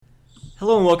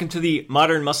Hello and welcome to the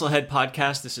Modern Musclehead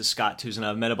Podcast. This is Scott Tuzan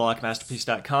of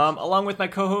MetabolicMasterpiece.com, along with my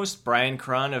co-host Brian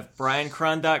Cron of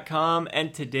BrianCron.com.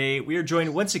 And today we are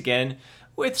joined once again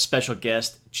with special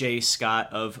guest Jay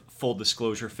Scott of Full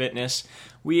Disclosure Fitness.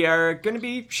 We are going to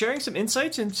be sharing some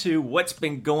insights into what's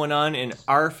been going on in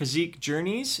our physique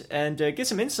journeys and get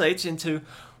some insights into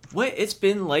what it's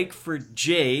been like for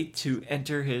Jay to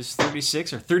enter his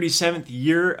 36th or 37th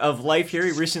year of life here.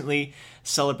 He recently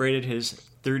celebrated his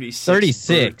 36th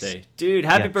birthday. Dude,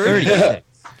 happy birthday. 36.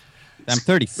 I'm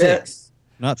 36.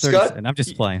 Not 37. Scott, I'm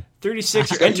just playing. 36,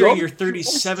 you're entering your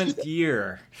 37th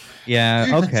year. Yeah,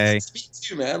 Dude, okay. that's me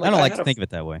too, man. I don't like had to a think of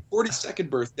it that way. 42nd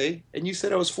birthday, and you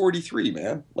said I was 43,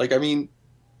 man. Like, I mean,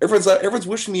 everyone's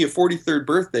wishing me a 43rd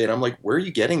birthday, and I'm like, where are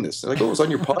you getting this? They're like, oh, it was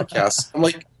on your podcast. I'm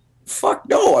like, fuck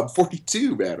no, I'm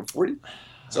 42, man. I'm 40.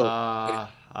 So I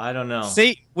don't know.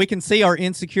 See, we can see our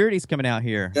insecurities coming out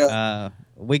here. Yeah.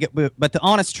 But the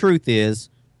honest truth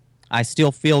is, I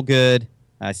still feel good.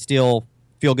 I still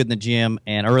feel good in the gym.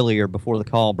 And earlier, before the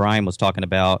call, Brian was talking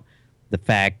about the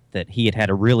fact that he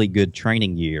had a really good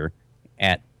training year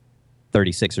at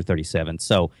 36 or 37.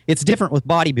 So it's different with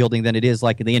bodybuilding than it is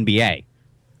like in the NBA,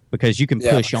 because you can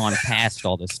push on past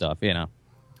all this stuff, you know.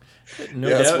 No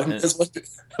doubt. That's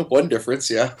one difference,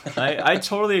 yeah. I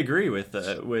totally agree with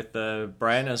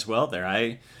Brian as well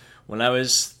there. When I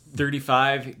was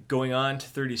 35 going on to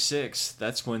 36,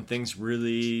 that's when things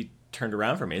really turned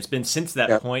around for me. It's been since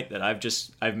that point that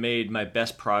I've made my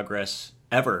best progress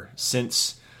ever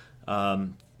since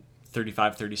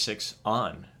 35, 36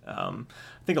 on. I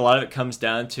think a lot of it comes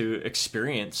down to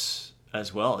experience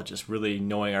as well, just really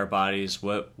knowing our bodies,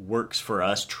 what works for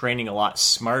us, training a lot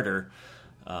smarter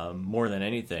more than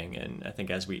anything. And I think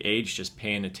as we age, just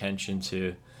paying attention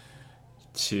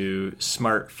to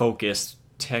smart, focused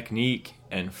technique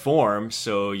and form,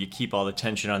 so you keep all the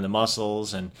tension on the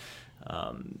muscles and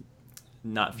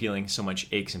not feeling so much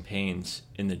aches and pains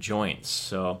in the joints.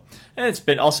 So, and it's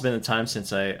also been the time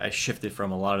since I shifted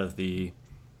from a lot of the,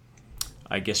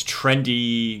 I guess,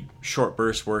 trendy short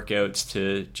burst workouts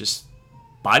to just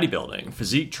bodybuilding,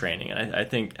 physique training. And I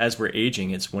think as we're aging,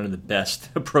 it's one of the best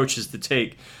approaches to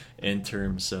take in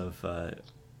terms of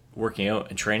working out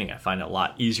and training. I find it a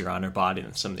lot easier on our body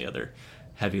than some of the other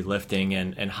heavy lifting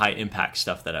and high impact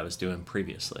stuff that I was doing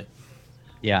previously.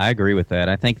 Yeah, I agree with that.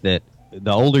 I think that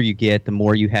the older you get, the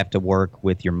more you have to work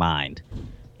with your mind.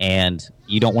 And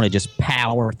you don't want to just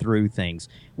power through things.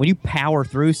 When you power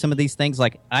through some of these things,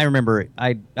 like I remember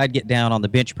I'd get down on the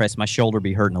bench press, my shoulder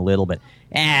be hurting a little bit.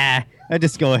 I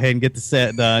just go ahead and get the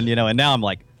set done, you know, and now I'm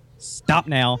like, stop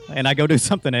now. And I go do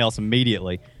something else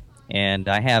immediately. And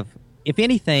I have, if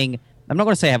anything, I'm not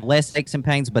going to say I have less aches and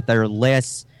pains, but there's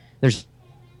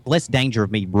less danger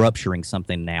of me rupturing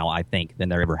something now, I think, than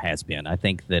there ever has been. I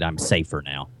think that I'm safer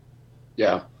now.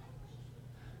 Yeah.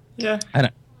 Yeah.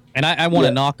 And I want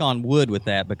to knock on wood with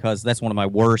that, because that's one of my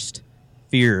worst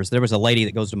fears. There was a lady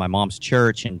that goes to my mom's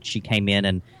church, and she came in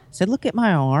and said, look at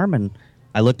my arm. And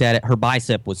I looked at it. Her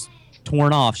bicep was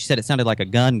torn off. She said it sounded like a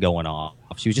gun going off.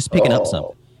 She was just picking up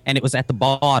something. And it was at the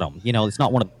bottom. You know, it's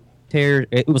not one of the tears.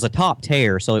 It was a top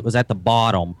tear, so it was at the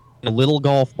bottom, a little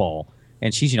golf ball.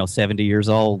 And she's, 70 years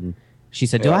old. And she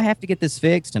said, do I have to get this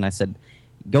fixed? And I said,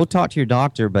 go talk to your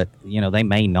doctor, but, they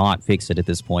may not fix it at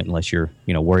this point unless you're,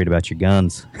 worried about your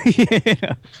guns.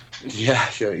 Yeah,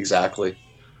 exactly.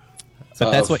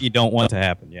 But that's what you don't want to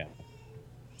happen, yeah.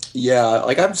 Yeah,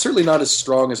 like I'm certainly not as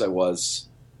strong as I was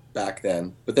back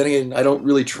then. But then again, I don't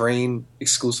really train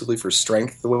exclusively for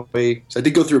strength the way. So I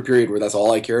did go through a period where that's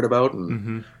all I cared about.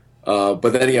 And, but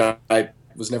then, I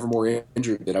was never more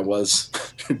injured than I was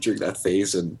during that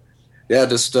phase. And yeah,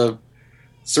 just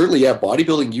certainly,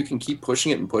 bodybuilding, you can keep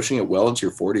pushing it well into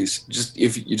your 40s.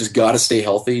 If you just got to stay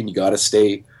healthy, and you got to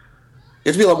stay. You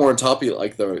have to be a lot more on top of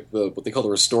like the what they call the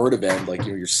restorative end, like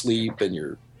your sleep and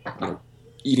your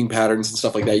eating patterns and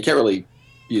stuff like that. You can't really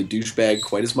be a douchebag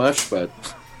quite as much, but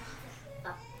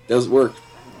it does work.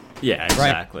 Yeah,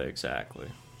 exactly.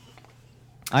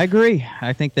 I agree.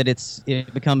 I think that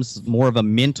it becomes more of a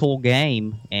mental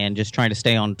game, and just trying to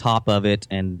stay on top of it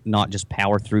and not just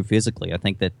power through physically. I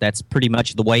think that that's pretty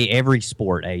much the way every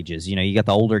sport ages. You got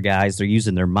the older guys, they're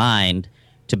using their mind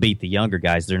to beat the younger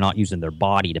guys. They're not using their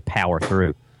body to power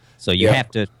through. So you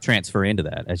have to transfer into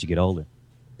that as you get older.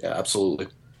 Yeah, absolutely.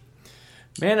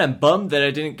 Man, I'm bummed that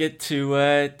I didn't get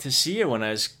to see you when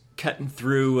I was cutting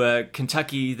through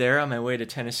Kentucky there on my way to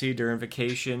Tennessee during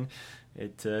vacation.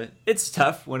 It's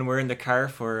tough when we're in the car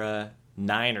for a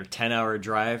 9 or 10 hour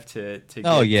drive to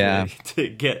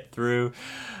get through.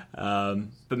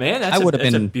 But man,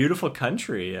 that's a beautiful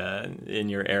country in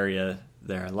your area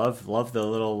there. I love the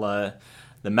little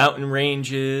the mountain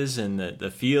ranges and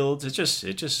the fields. It's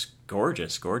just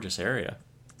gorgeous area.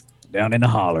 Down in the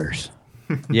hollers.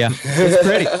 Yeah, it's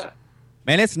pretty.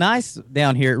 Man, it's nice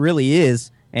down here. It really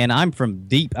is. And I'm from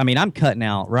deep. I mean, I'm cutting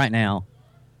out right now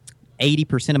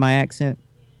 80% of my accent.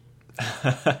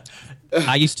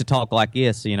 I used to talk like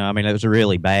this, you know. I mean, it was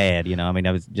really bad, you know. I mean,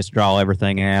 I was just draw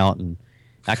everything out, and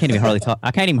I can't even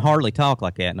hardly talk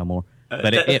like that no more.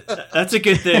 But that's a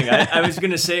good thing. I was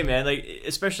gonna say, man, like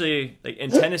especially like in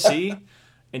Tennessee.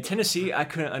 In Tennessee, I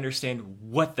couldn't understand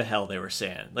what the hell they were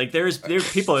saying. Like there were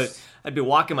people. I'd be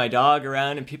walking my dog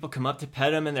around, and people come up to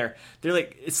pet him, and they're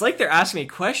like, it's like they're asking me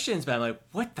questions, but I'm like,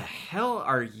 what the hell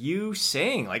are you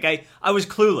saying? Like I was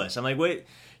clueless. I'm like, wait.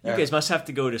 You guys must have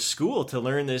to go to school to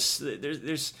learn this.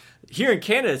 There's here in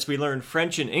Canada, we learn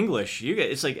French and English.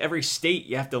 It's like every state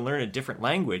you have to learn a different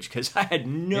language because I had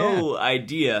no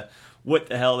idea what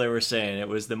the hell they were saying. It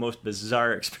was the most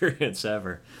bizarre experience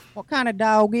ever. What kind of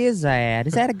dog is that?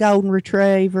 Is that a golden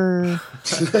retriever?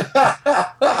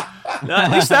 No,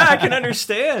 at least that I can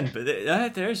understand. But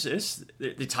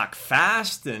they talk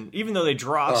fast, and even though they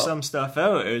draw some stuff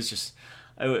out, it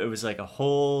was like a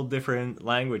whole different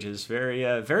language. It's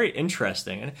very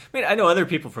interesting. And I mean, I know other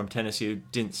people from Tennessee who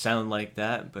didn't sound like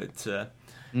that, but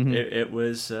it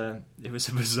was a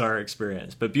bizarre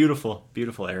experience. But beautiful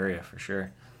area for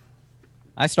sure.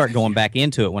 I start going back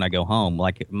into it when I go home.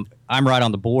 Like I'm right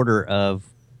on the border of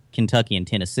Kentucky and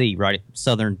Tennessee, right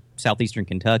southeastern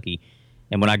Kentucky.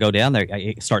 And when I go down there,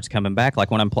 it starts coming back.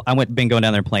 Like when been going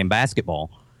down there playing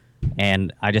basketball.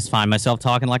 And I just find myself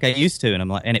talking like I used to, and I'm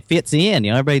like, and it fits in.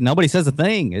 You know, nobody says a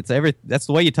thing. That's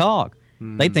the way you talk.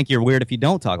 They think you're weird if you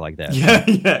don't talk like that.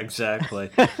 Yeah,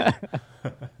 exactly.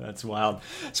 That's wild.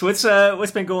 So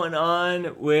what's been going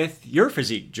on with your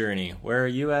physique journey? Where are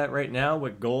you at right now?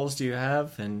 What goals do you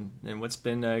have, and what's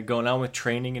been going on with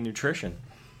training and nutrition?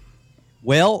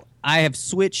 Well, I have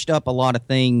switched up a lot of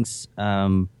things.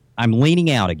 I'm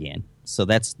leaning out again, so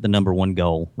that's the number one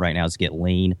goal right now is get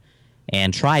lean.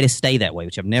 And try to stay that way,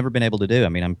 which I've never been able to do. I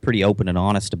mean, I'm pretty open and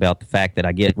honest about the fact that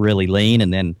I get really lean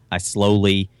and then I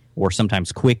slowly or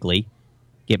sometimes quickly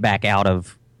get back out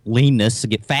of leanness,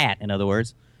 get fat, in other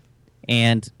words.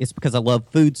 And it's because I love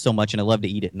food so much and I love to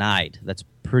eat at night. That's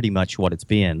pretty much what it's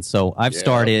been. So I've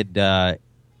started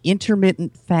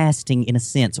intermittent fasting in a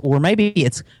sense, or maybe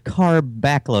it's carb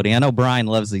backloading. I know Brian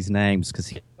loves these names because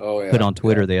he put on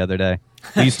Twitter the other day.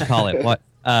 We used to call it what?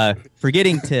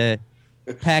 Forgetting to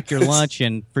pack your lunch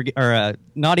and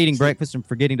not eating breakfast and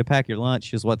forgetting to pack your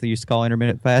lunch is what they used to call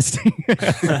intermittent fasting.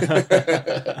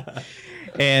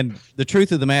 And the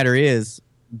truth of the matter is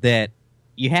that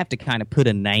you have to kind of put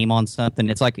a name on something.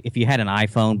 It's like if you had an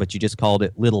iPhone, but you just called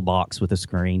it little box with a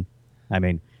screen. I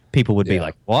mean, people would be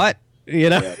like, what?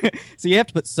 You know? Yeah. So you have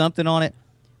to put something on it.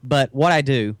 But what I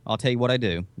do, I'll tell you what I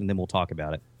do, and then we'll talk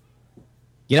about it.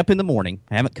 Get up in the morning.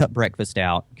 I haven't cut breakfast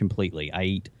out completely. I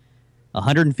eat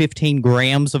 115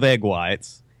 grams of egg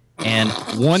whites and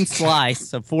one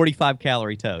slice of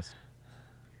 45-calorie toast.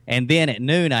 And then at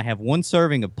noon, I have one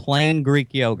serving of plain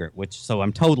Greek yogurt, so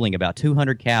I'm totaling about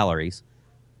 200 calories.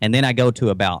 And then I go to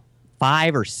about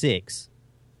 5 or 6,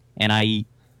 and I eat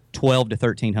 12 to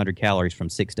 1,300 calories from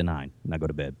 6 to 9, and I go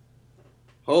to bed.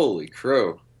 Holy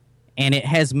crow. And it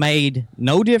has made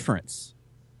no difference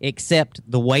except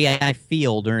the way I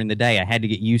feel during the day. I had to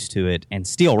get used to it, and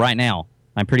still right now,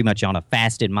 I'm pretty much on a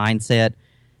fasted mindset.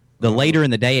 The later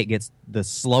in the day it gets, the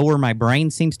slower my brain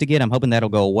seems to get. I'm hoping that'll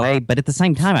go away. But at the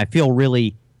same time, I feel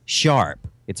really sharp.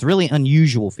 It's a really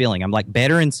unusual feeling. I'm like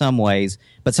better in some ways,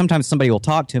 but sometimes somebody will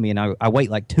talk to me, and I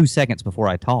wait like 2 seconds before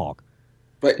I talk.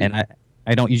 And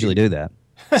I don't usually do that.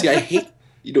 See, I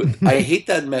hate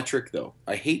that metric, though.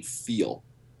 I hate feel.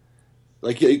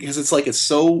 Like, because it's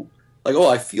so... Like,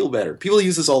 I feel better. People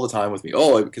use this all the time with me.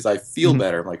 Because I feel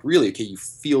better. I'm like, really? Okay, you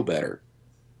feel better.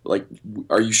 Like,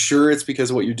 are you sure it's because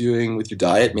of what you're doing with your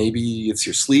diet? Maybe it's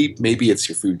your sleep. Maybe it's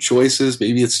your food choices.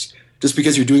 Maybe it's just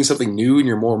because you're doing something new and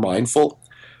you're more mindful.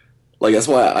 Like, that's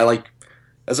why I like,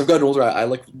 as I've gotten older, I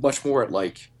like much more at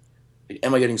like,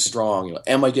 am I getting strong?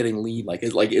 Am I getting lean?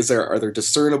 Are there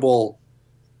discernible,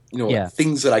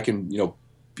 things that I can,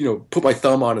 put my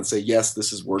thumb on and say, yes,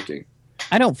 this is working.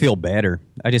 I don't feel better.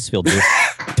 I just feel different.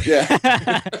 Yeah.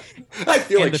 I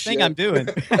feel like the shit. Thing I'm doing.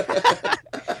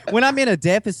 When I'm in a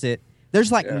deficit,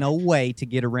 there's no way to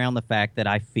get around the fact that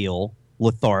I feel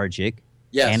lethargic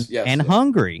and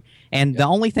hungry. And the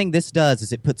only thing this does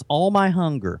is it puts all my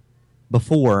hunger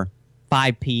before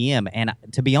 5 p.m. And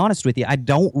to be honest with you, I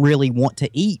don't really want to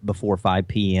eat before 5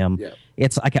 p.m. Yeah.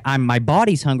 It's like my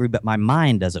body's hungry, but my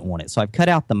mind doesn't want it. So I've cut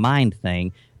out the mind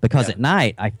thing because at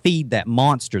night I feed that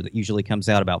monster that usually comes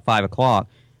out about 5 o'clock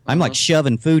I'm like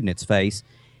shoving food in its face.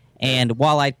 And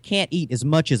while I can't eat as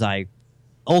much as I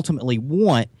ultimately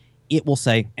want, it will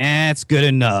say, it's good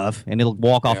enough. And it'll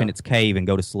walk off in its cave and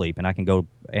go to sleep. And I can go,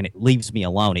 and it leaves me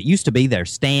alone. It used to be there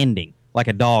standing like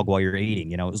a dog while you're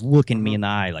eating. It was looking me in the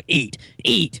eye like,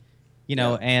 eat,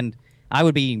 and I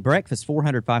would be eating breakfast,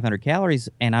 400, 500 calories,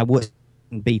 and I wouldn't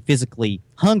be physically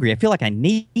hungry. I feel like I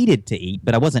needed to eat,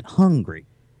 but I wasn't hungry.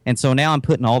 And so now I'm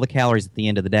putting all the calories at the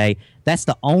end of the day. That's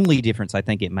the only difference I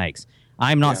think it makes.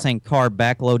 I'm not saying carb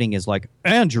backloading is like,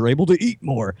 and you're able to eat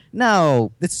more.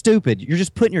 No, that's stupid. You're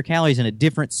just putting your calories in a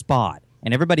different spot.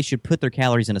 And everybody should put their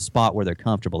calories in a spot where they're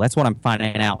comfortable. That's what I'm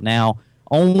finding out now.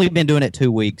 Only been doing it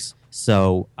 2 weeks,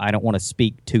 so I don't want to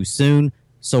speak too soon.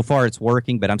 So far it's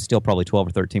working, but I'm still probably 12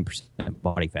 or 13%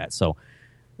 body fat. So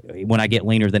when I get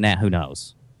leaner than that, who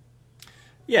knows?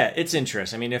 Yeah, it's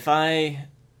interesting. I mean, if I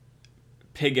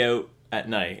pig out at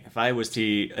night, if I was to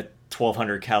eat a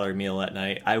 1,200 calorie meal at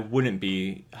night, I wouldn't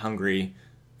be hungry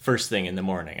first thing in the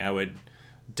morning. I would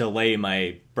delay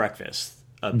my breakfast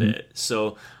a bit.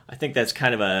 So I think that's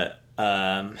kind of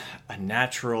a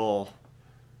natural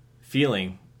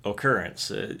feeling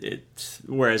occurrence.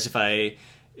 Whereas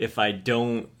if I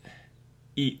don't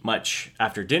eat much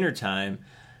after dinner time,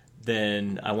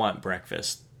 then I want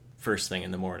breakfast first thing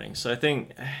in the morning. So I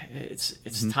think it's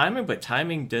timing, but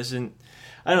timing doesn't.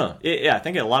 I don't know. I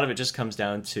think a lot of it just comes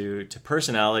down to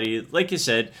personality. Like you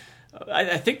said,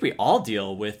 I think we all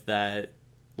deal with that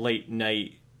late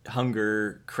night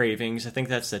hunger cravings. I think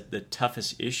that's the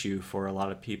toughest issue for a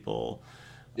lot of people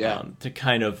to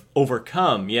kind of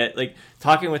overcome. Yet, like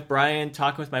talking with Brian,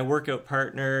 talking with my workout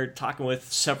partner, talking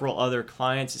with several other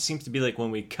clients, it seems to be like when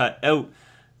we cut out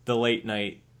the late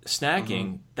night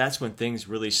snacking, that's when things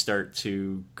really start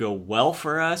to go well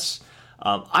for us.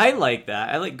 I like that.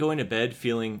 I like going to bed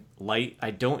feeling light.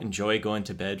 I don't enjoy going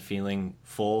to bed feeling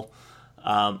full.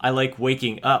 I like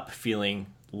waking up feeling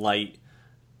light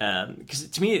because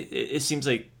to me it seems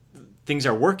like things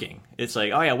are working. It's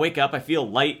like, oh yeah, wake up, I feel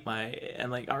light. I'm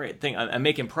like, all right, I'm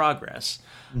making progress.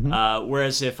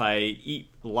 Whereas if I eat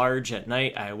large at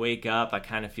night, I wake up, I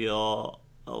kind of feel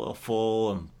a little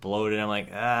full and bloated. I'm like,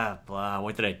 blah,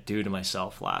 what did I do to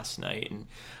myself last night?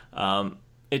 And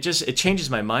it changes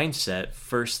my mindset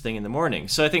first thing in the morning.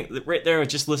 So I think right there,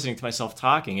 just listening to myself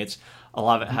talking, it's a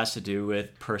lot of it has to do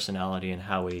with personality and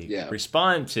how we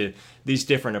respond to these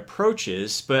different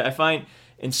approaches. But I find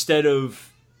instead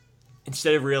of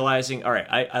realizing, all right,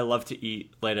 I love to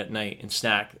eat late at night and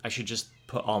snack, I should just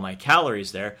put all my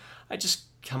calories there, I just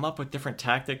come up with different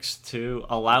tactics to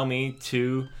allow me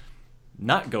to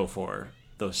not go for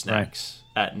those snacks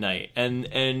at night.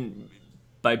 And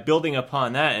by building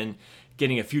upon that and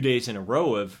getting a few days in a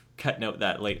row of cutting out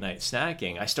that late night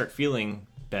snacking, I start feeling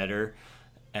better,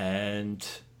 and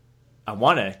I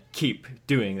want to keep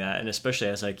doing that, and especially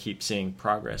as I keep seeing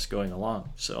progress going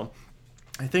along. So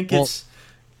I think it's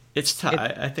tough.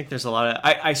 I think there's a lot of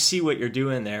I see what you're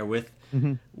doing there with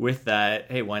that.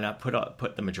 Hey, why not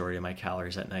put the majority of my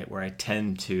calories at night, where I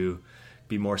tend to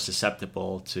be more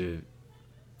susceptible to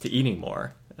eating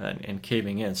more and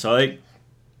caving in. So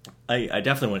I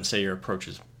definitely wouldn't say your approach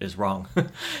is wrong.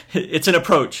 It's an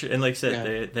approach, and like I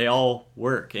said, they all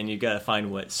work, and you got to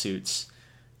find what suits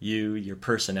you, your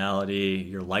personality,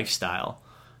 your lifestyle.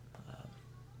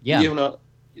 I wrote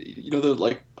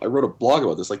a blog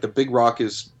about this. Like the big rock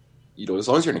is, as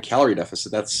long as you're in a calorie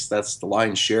deficit, that's the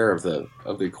lion's share of the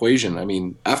equation. I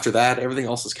mean, after that, everything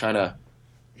else is kind of,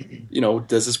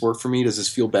 does this work for me? Does this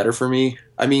feel better for me?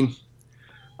 I mean,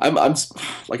 I'm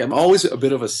always a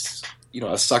bit of a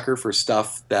sucker for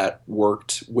stuff that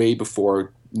worked way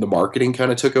before the marketing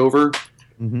kind of took over.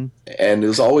 And it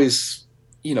was always,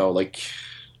 like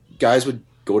guys would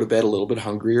go to bed a little bit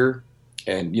hungrier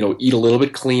and, eat a little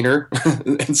bit cleaner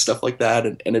and stuff like that.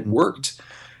 And it worked.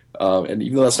 And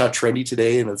even though that's not trendy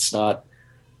today, and it's not,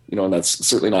 and that's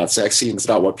certainly not sexy, and it's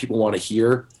not what people want to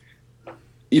hear,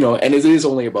 and it is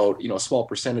only about, a small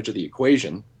percentage of the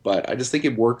equation, but I just think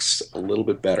it works a little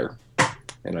bit better.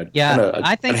 And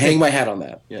I'd hang my hat on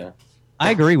that. Yeah. I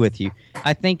agree with you.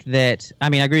 I think that, I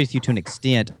agree with you to an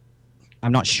extent.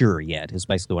 I'm not sure yet, is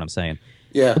basically what I'm saying.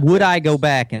 Yeah. Would I go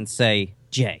back and say,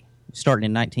 Jay, starting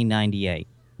in 1998,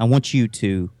 I want you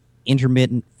to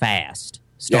intermittent fast,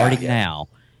 starting now.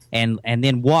 And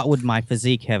then what would my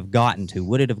physique have gotten to?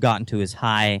 Would it have gotten to as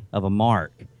high of a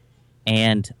mark?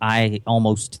 And I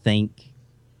almost think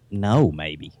no,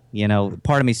 maybe.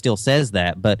 Part of me still says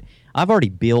that, but I've already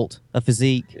built a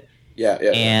physique.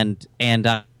 And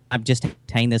I've just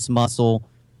attained this muscle.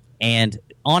 And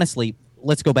honestly,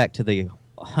 let's go back to the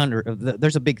 100.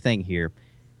 There's a big thing here.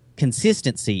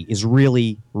 consistency is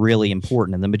really, really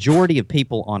important. And the majority of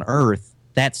people on Earth,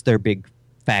 that's their big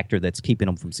factor that's keeping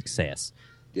them from success,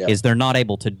 is they're not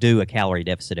able to do a calorie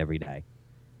deficit every day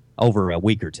over a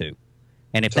week or two.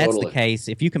 And if that's the case,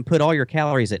 if you can put all your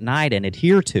calories at night and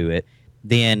adhere to it,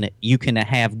 then you can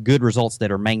have good results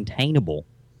that are maintainable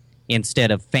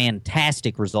instead of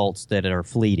fantastic results that are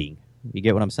fleeting. You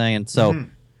get what I'm saying? So,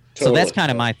 so that's kind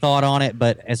of my thought on it.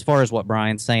 But as far as what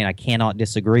Brian's saying, I cannot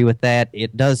disagree with that.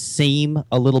 It does seem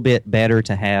a little bit better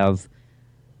to have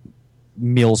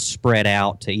meals spread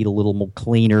out, to eat a little more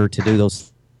cleaner, to do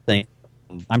those things.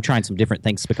 I'm trying some different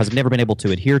things because I've never been able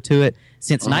to adhere to it.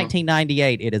 Since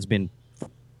 1998, it has been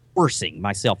forcing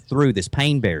myself through this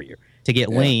pain barrier to get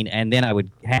lean, and then I would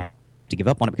have to give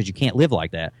up on it because you can't live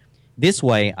like that. This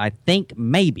way, I think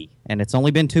maybe, and it's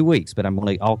only been 2 weeks, but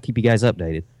I'll keep you guys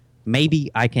updated. Maybe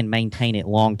I can maintain it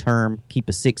long term, keep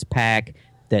a six-pack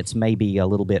that's maybe a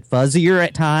little bit fuzzier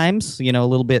at times, a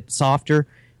little bit softer,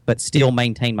 but still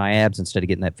maintain my abs instead of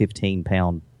getting that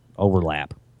 15-pound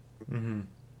overlap. Mm-hmm.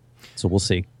 So we'll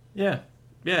see. Yeah.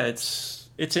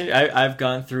 I've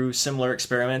gone through similar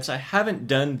experiments. I haven't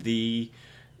done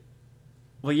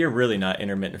well, you're really not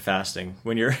intermittent fasting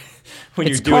when you're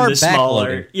doing the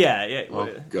smaller. Yeah.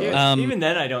 Oh, even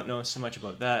then, I don't know so much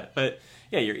about that. But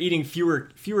yeah, you're eating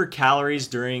fewer calories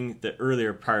during the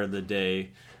earlier part of the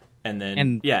day, and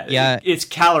then it's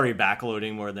calorie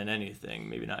backloading more than anything.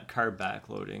 Maybe not carb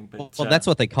backloading, but well, that's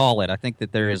what they call it. I think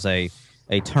that there is a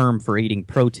term for eating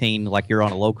protein, like you're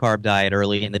on a low carb diet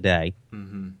early in the day,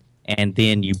 and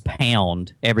then you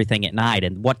pound everything at night.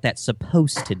 And what that's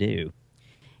supposed to do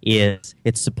is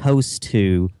it's supposed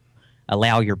to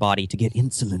allow your body to get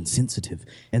insulin sensitive,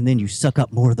 and then you suck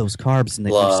up more of those carbs, and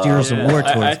then you steer some more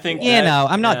towards. I think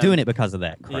I'm not doing it because of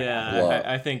that crap. Yeah,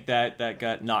 I think that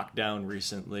got knocked down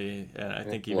recently, and I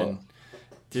think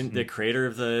didn't the creator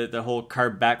of the whole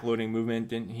carb backloading movement,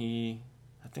 didn't he?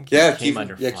 I think he came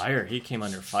under fire. He came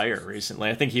under fire recently.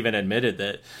 I think he even admitted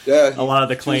that a lot of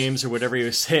the claims or whatever he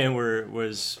was saying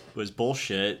was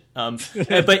bullshit.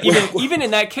 But even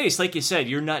in that case, like you said,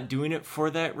 you're not doing it for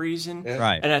that reason,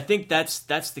 right? And I think that's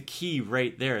the key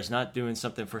right there, is not doing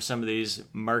something for some of these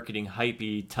marketing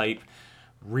hypey type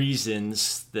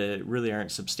reasons that really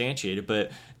aren't substantiated, but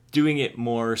doing it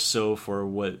more so for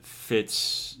what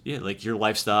fits, like your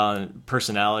lifestyle and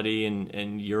personality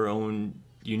and your own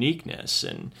uniqueness.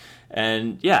 And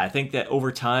I think that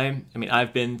over time, I mean,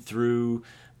 I've been through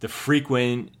the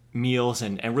frequent meals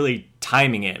and really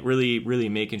timing it, really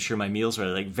making sure my meals are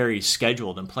like very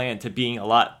scheduled and planned, to being a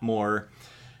lot more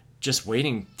just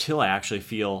waiting till I actually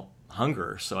feel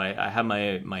hunger. So I have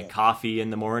my coffee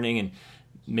in the morning, and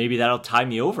maybe that'll tide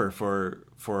me over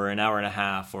for an hour and a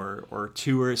half or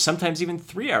 2 or sometimes even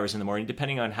 3 hours in the morning,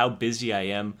 depending on how busy I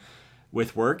am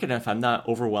with work. And if I'm not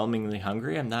overwhelmingly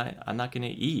hungry, I'm not going to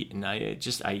eat. And I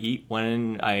eat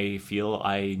when I feel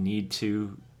I need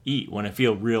to eat, when I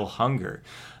feel real hunger.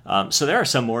 So there are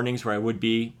some mornings where I would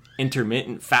be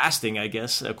intermittent fasting, I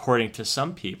guess, according to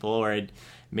some people, or I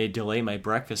may delay my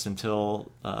breakfast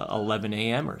until 11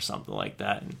 a.m. or something like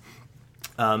that.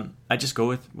 And I just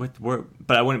go with work,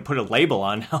 but I wouldn't put a label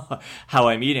on how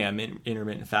I'm eating. I'm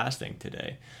intermittent fasting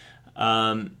today.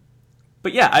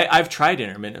 But yeah, I've tried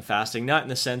intermittent fasting, not in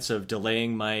the sense of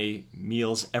delaying my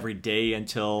meals every day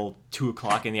until 2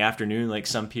 o'clock in the afternoon, like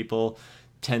some people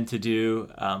tend to do.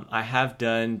 I have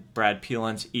done Brad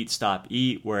Pilon's Eat, Stop,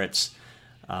 Eat, where it's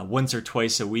once or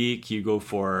twice a week. You go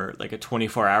for like a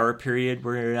 24-hour period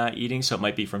where you're not eating. So it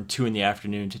might be from 2 in the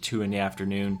afternoon to 2 in the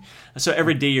afternoon. So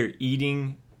every day you're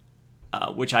eating,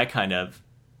 which I kind of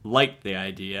liked the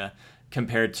idea,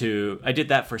 compared to, I did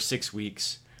that for 6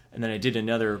 weeks. And then I did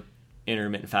another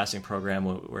intermittent fasting program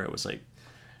where it was like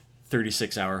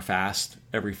 36-hour fast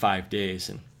every 5 days.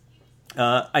 And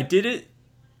I did it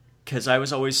because I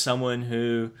was always someone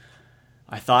who,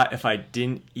 I thought if I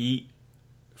didn't eat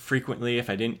frequently, if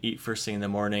I didn't eat first thing in the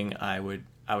morning, I would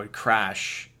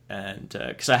crash, and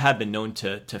because I have been known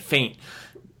to faint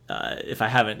if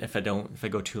I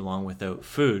go too long without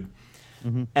food.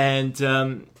 Mm-hmm.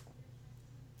 And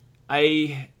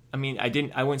I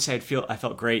wouldn't say I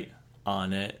felt great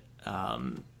on it.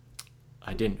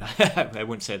 I didn't. I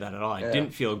wouldn't say that at all. I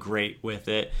didn't feel great with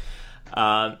it.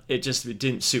 It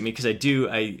didn't suit me because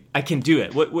I can do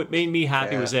it. What made me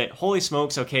happy was that, holy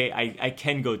smokes, okay, I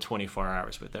can go 24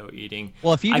 hours without eating.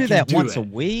 Well, if you do that once a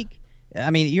week,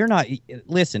 I mean, you're not.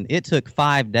 Listen, it took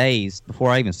 5 days before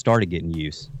I even started getting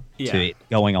used to it,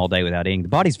 going all day without eating. The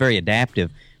body's very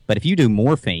adaptive, but if you do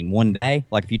morphine one day,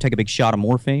 like if you take a big shot of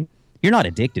morphine, you're not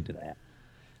addicted to that.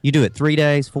 You do it 3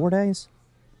 days, 4 days,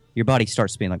 your body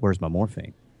starts being like, where's my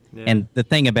morphine? Yeah. And the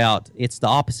thing about it's the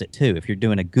opposite too. If you're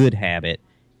doing a good habit,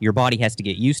 your body has to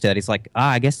get used to it. It's like,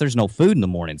 I guess there's no food in the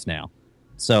mornings now.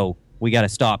 So we got to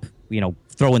stop,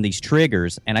 throwing these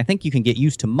triggers. And I think you can get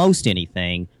used to most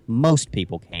anything. Most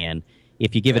people can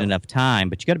if you give it enough time.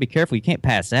 But you got to be careful. You can't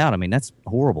pass out. I mean, that's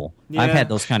horrible. Yeah. I've had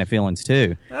those kind of feelings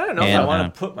too. I don't know if I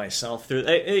want to put myself through,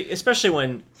 especially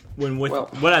when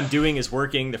what I'm doing is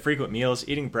working, the frequent meals,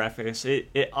 eating breakfast.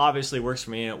 It obviously works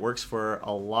for me, and it works for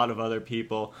a lot of other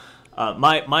people.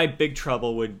 My big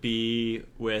trouble would be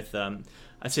with,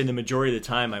 I'd say the majority of the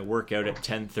time I work out at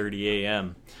 10:30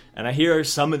 a.m. And I hear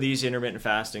some of these intermittent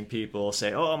fasting people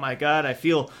say, oh my God, I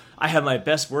feel I have my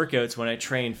best workouts when I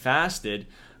train fasted.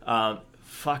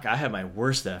 Fuck, I have my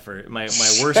worst effort, my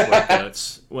worst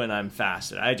workouts when I'm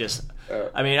fasted.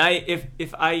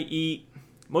 If I eat,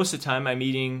 most of the time I'm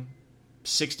eating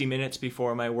 60 minutes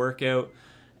before my workout,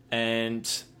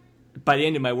 and by the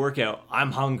end of my workout,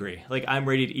 I'm hungry. Like, I'm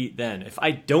ready to eat then. If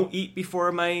I don't eat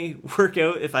before my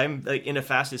workout, if I'm like in a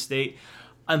fasted state,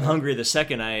 I'm hungry the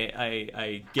second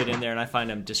I get in there, and I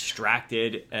find I'm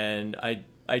distracted, and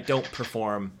I don't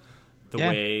perform the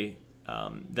way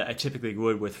that I typically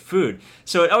would with food.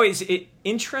 So it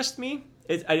interests me.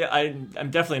 I'm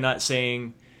definitely not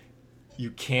saying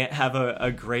you can't have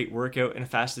a great workout in a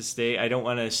fasted state. I don't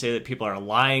want to say that people are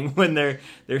lying when they're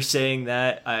saying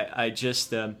that. I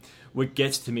just what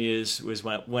gets to me was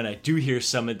when I do hear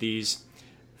some of these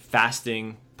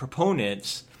fasting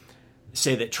proponents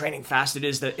say that training fasted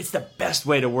it's the best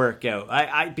way to work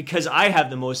out. Because I have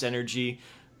the most energy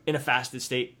in a fasted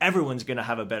state, everyone's going to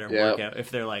have a better workout if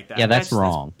they're like that. Yeah, that's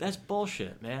wrong. That's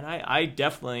bullshit, man. I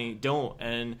definitely don't.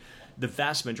 And the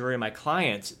vast majority of my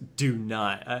clients do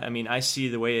not. I mean, I see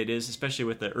the way it is, especially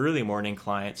with the early morning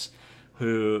clients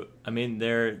who, I mean,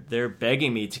 they're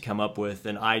begging me to come up with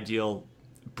an ideal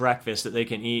breakfast that they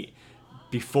can eat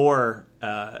before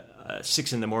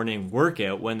 6 a.m.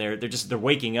 workout when they're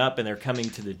waking up and they're coming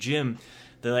to the gym.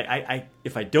 They're like,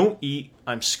 if I don't eat,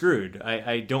 I'm screwed.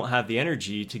 I don't have the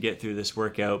energy to get through this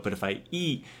workout. But if I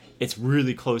eat, it's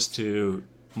really close to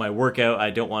my workout. I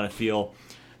don't want to feel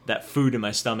that food in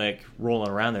my stomach rolling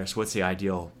around there. So what's the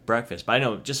ideal breakfast? But I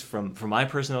know just from my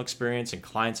personal experience and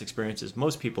clients' experiences,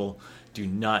 most people do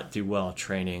not do well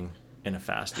training in a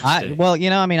fasted state.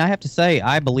 I have to say,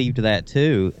 I believed that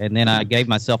too. And then I gave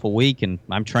myself a week, and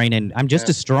I'm training. I'm just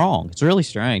as strong. It's really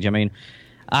strange. I mean,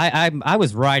 I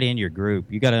was right in your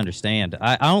group. You got to understand.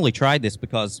 I only tried this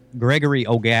because Gregory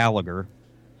O'Gallagher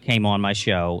came on my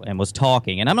show and was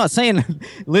talking. And I'm not saying,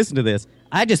 listen to this.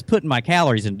 I just put my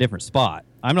calories in a different spot.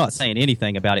 I'm not saying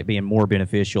anything about it being more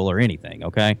beneficial or anything,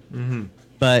 okay? Mm-hmm.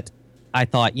 But I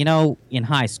thought, in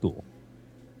high school,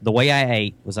 the way I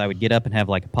ate was I would get up and have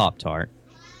like a Pop-Tart.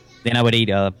 Then I would eat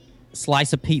a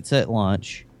slice of pizza at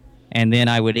lunch. And then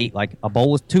I would eat like 2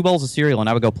 bowls of cereal, and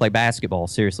I would go play basketball,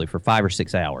 seriously, for 5 or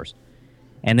 6 hours.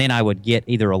 And then I would get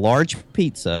either a large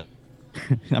pizza,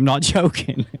 I'm not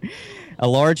joking, a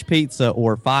large pizza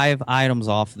or 5 items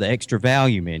off the extra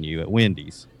value menu at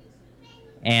Wendy's.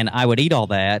 And I would eat all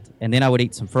that, and then I would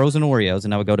eat some frozen Oreos,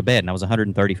 and I would go to bed. And I was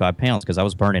 135 pounds because I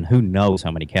was burning who knows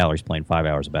how many calories playing 5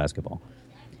 hours of basketball.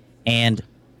 And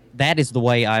that is the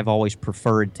way I've always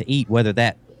preferred to eat, whether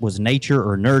that was nature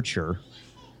or nurture.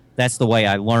 That's the way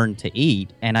I learned to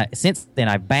eat. And since then,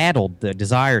 I've battled the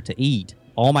desire to eat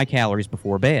all my calories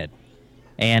before bed.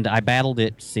 And I battled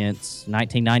it since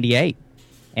 1998.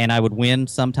 And I would win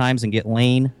sometimes and get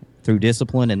lean through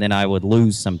discipline, and then I would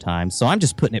lose sometimes. So I'm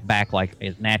just putting it back like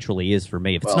it naturally is for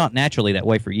me. If it's not naturally that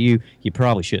way for you, you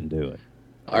probably shouldn't do it.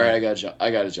 All right, I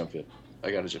gotta jump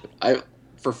in.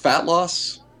 For fat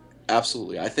loss,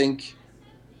 absolutely. I think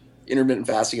intermittent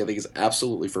fasting, is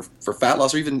absolutely for fat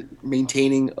loss or even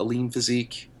maintaining a lean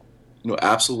physique.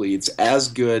 Absolutely, it's as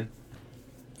good.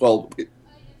 Well,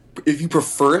 if you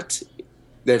prefer it,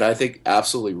 then I think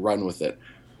absolutely run with it.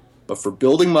 But for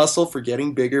building muscle, for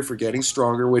getting bigger, for getting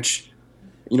stronger, which,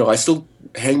 I still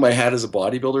hang my hat as a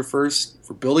bodybuilder first.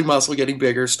 For building muscle, getting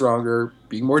bigger, stronger,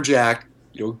 being more jacked,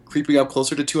 creeping up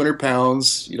closer to 200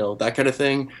 pounds, that kind of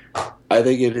thing, I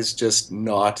think it is just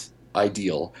not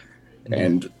ideal. Mm-hmm.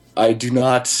 And I do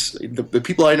not, the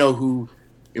people I know who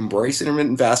embrace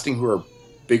intermittent fasting who are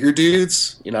bigger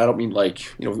dudes, I don't mean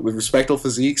with respectable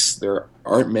physiques, there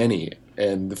aren't many.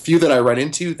 And the few that I run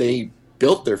into, they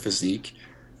built their physique,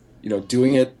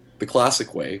 doing it the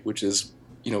classic way, which is,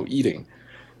 eating.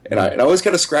 And I always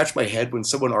kind of scratch my head when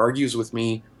someone argues with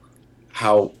me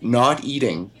how not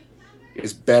eating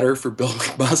is better for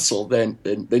building muscle than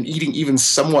eating even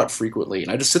somewhat frequently.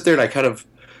 And I just sit there and I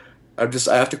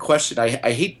have to question.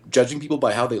 I hate judging people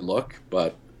by how they look,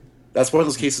 but that's one of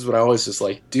those cases when I always just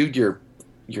like, dude, you're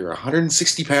you're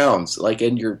 160 pounds, like,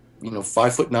 and you're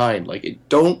 5'9", like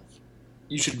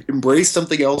you should embrace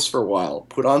something else for a while,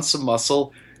 put on some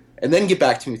muscle, and then get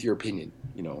back to me with your opinion.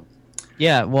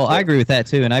 Yeah, well, I agree with that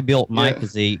too, and I built my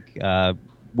physique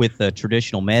with the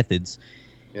traditional methods,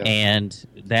 and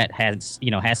that has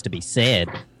to be said,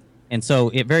 and so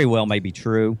it very well may be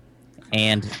true.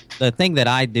 And the thing that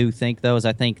I do think, though, is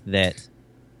I think that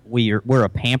we're a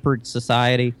pampered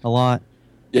society a lot.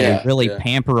 Yeah, we really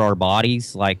pamper our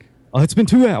bodies, like, oh, it's been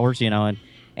 2 hours, and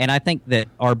I think that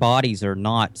our bodies are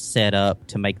not set up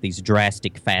to make these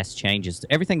drastic, fast changes.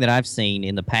 Everything that I've seen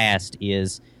in the past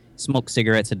is smoke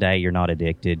cigarettes a day, you're not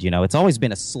addicted. It's always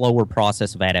been a slower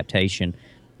process of adaptation,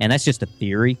 and that's just a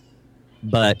theory.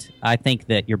 But I think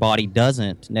that your body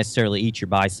doesn't necessarily eat your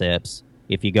biceps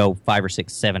if you go 5 or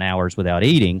 6, 7 hours without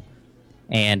eating.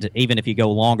 And even if you go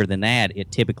longer than that,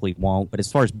 it typically won't. But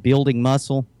as far as building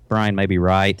muscle, Brian may be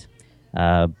right.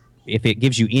 If it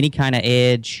gives you any kind of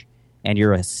edge and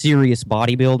you're a serious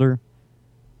bodybuilder,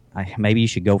 maybe you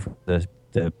should go for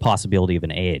the possibility of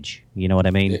an edge. You know what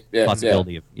I mean?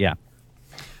 Possibility of. Yeah,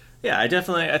 I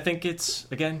think it's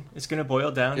going to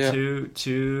boil down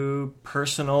to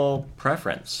personal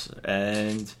preference.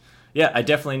 And I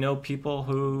definitely know people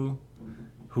who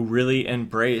really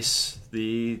embrace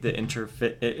the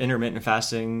intermittent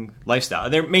fasting lifestyle.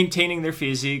 They're maintaining their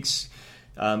physiques,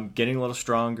 getting a little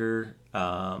stronger,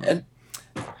 they're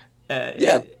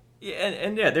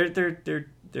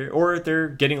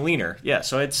getting leaner. Yeah,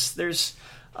 so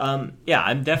I'm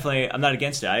not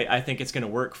against it. I think it's going to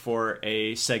work for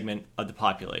a segment of the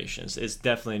population. It's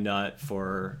definitely not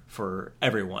for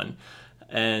everyone.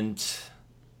 And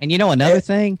another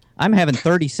thing, I'm having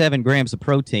 37 grams of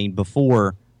protein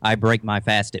before I break my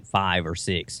fast at 5 or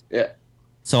 6. Yeah.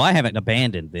 So I haven't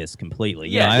abandoned this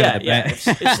completely.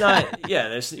 It's not.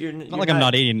 Yeah, you're not like I'm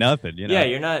not eating nothing. Yeah,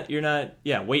 you're not.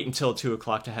 Yeah, wait until 2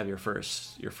 o'clock to have your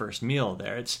first meal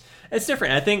there. It's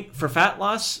different. I think for fat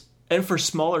loss and for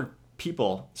smaller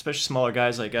people, especially smaller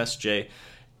guys like us, Jay,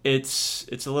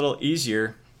 it's a little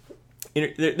easier.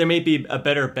 There may be a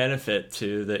better benefit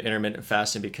to the intermittent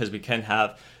fasting because we can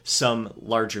have some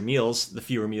larger meals, the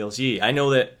fewer meals you eat. I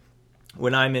know that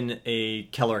when I'm in a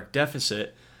caloric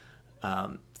deficit,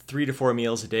 3 to 4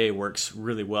 meals a day works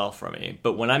really well for me.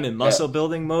 But when I'm in muscle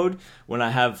building mode, when I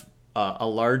have a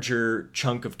larger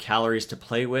chunk of calories to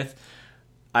play with,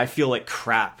 I feel like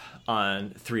crap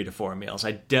on 3 to 4 meals.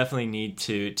 I definitely need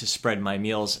to spread my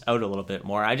meals out a little bit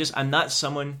more. I'm not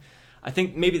someone. I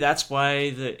think maybe that's why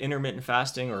the intermittent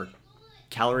fasting or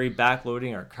calorie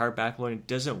backloading or carb backloading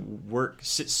doesn't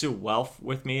sit so well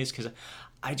with me, is because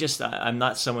I'm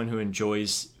not someone who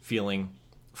enjoys feeling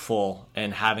full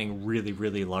and having really,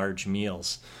 really large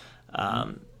meals.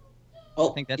 I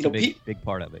think that's a big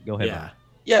part of it. Go ahead. Yeah.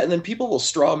 Yeah, and then people will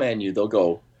straw man you. They'll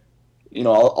go,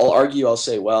 I'll argue. I'll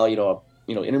say, well,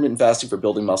 intermittent fasting for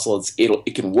building muscle,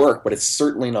 it can work, but it's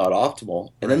certainly not optimal.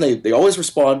 And then they always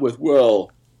respond with, well,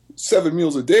 7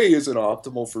 meals a day isn't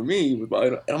optimal for me.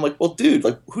 And I'm like, well, dude,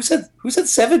 like who said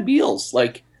 7 meals?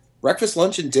 Like breakfast,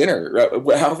 lunch, and dinner,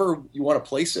 however you want to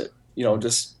place it.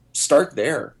 Just start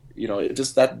there.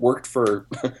 That worked for,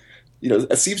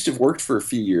 it seems to have worked for a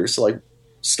few years. So like,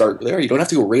 start there. You don't have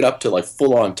to go right up to like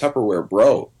full on Tupperware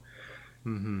bro.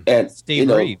 Mm-hmm. And Steve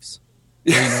Reeves.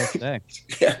 Yeah,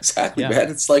 exactly, man.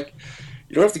 It's like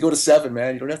you don't have to go to 7,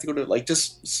 man. You don't have to go to like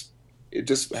just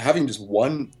having just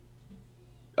one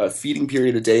feeding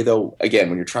period a day. Though, again,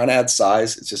 when you're trying to add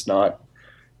size, it's just not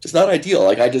ideal.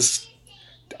 Like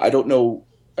I don't know.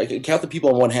 I can count the people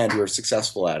on one hand who are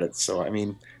successful at it. So I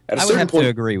mean. I would have to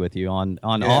agree with you on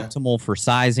optimal for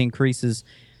size increases.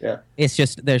 Yeah, it's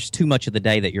just there's too much of the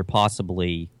day that you're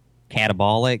possibly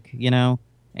catabolic,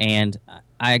 and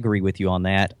I agree with you on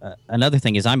that. Another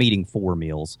thing is I'm eating 4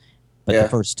 meals, but the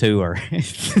first 2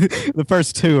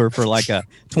 are for like a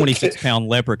 26-pound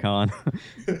leprechaun.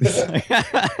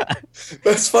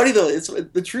 That's funny though. It's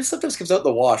the truth sometimes comes out in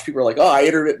the wash. People are like, "Oh, I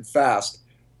intermittent fast."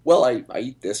 Well, I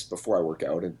eat this before I work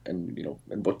out, and and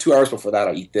about 2 hours before that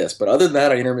I eat this. But other than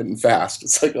that, I intermittent fast.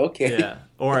 It's like, okay. Yeah.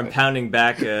 Or I'm pounding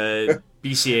back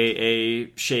BCAA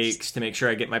shakes to make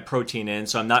sure I get my protein in,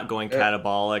 so I'm not going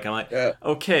catabolic. I'm like,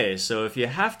 okay, so if you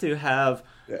have to have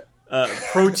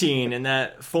protein in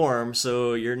that form,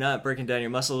 so you're not breaking down your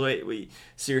muscles.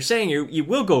 So you're saying you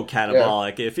will go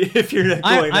catabolic if you're not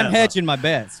going. I'm hedging my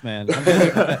bets, man.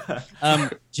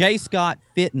 J Scott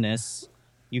Fitness.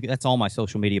 That's all my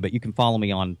social media, but you can follow me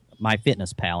on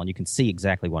MyFitnessPal, and you can see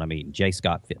exactly what I'm eating. J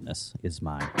Scott Fitness is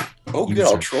mine. Oh, good.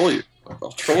 I'll troll you.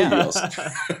 I'll troll you.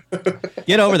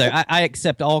 Get over there. I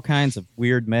accept all kinds of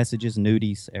weird messages,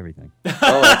 nudies, everything.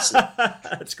 Oh,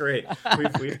 that's great.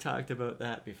 We've talked about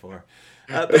that before.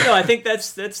 But no, I think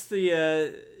that's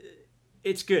the.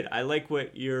 It's good. I like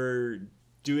what you're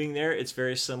doing there. It's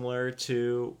very similar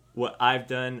to what I've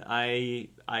done. I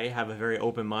have a very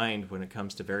open mind when it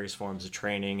comes to various forms of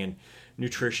training and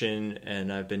nutrition,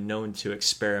 and I've been known to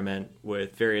experiment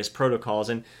with various protocols.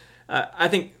 And I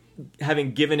think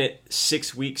having given it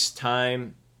 6 weeks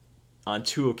time on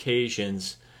 2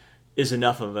 occasions is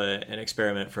enough of an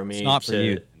experiment for me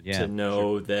to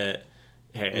know that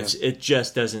hey, it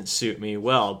just doesn't suit me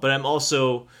well. But I'm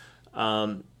also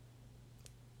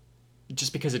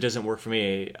just because it doesn't work for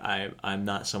me, I'm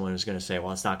not someone who's going to say,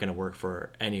 well, it's not going to work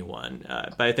for anyone.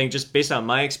 But I think just based on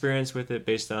my experience with it,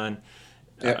 based on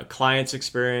clients'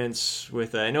 experience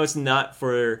with it, I know it's not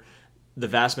for the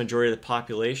vast majority of the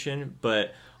population,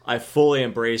 but I fully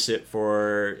embrace it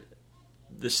for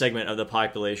the segment of the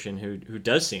population who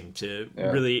does seem to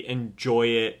really enjoy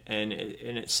it, and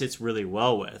it sits really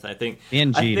well with. I think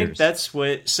that's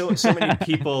what so many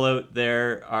people out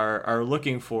there are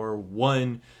looking for,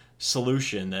 one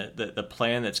solution, that the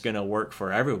plan that's going to work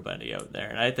for everybody out there.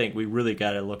 And I think we really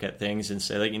got to look at things and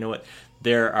say, like, you know what,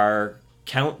 there are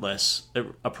countless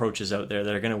approaches out there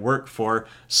that are going to work for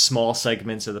small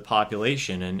segments of the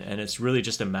population, and it's really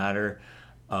just a matter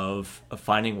of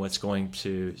finding what's going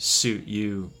to suit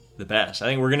you the best. I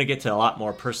think we're going to get to a lot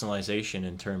more personalization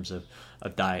in terms of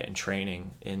diet and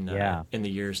training in the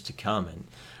years to come, and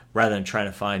rather than trying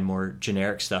to find more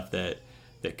generic stuff that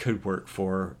could work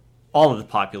for all of the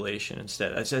population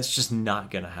instead. That's just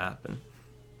not going to happen.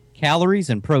 Calories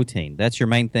and protein, that's your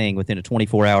main thing within a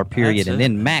 24-hour period, and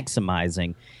then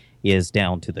maximizing is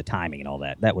down to the timing and all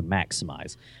that. That would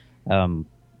maximize.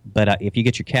 But if you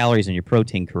get your calories and your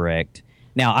protein correct.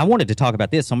 Now, I wanted to talk about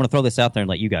this, so I'm going to throw this out there and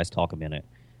let you guys talk a minute.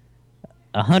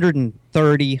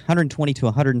 120 to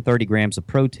 130 grams of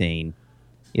protein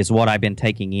is what I've been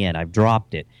taking in. I've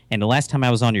dropped it. And the last time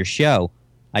I was on your show,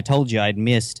 I told you I'd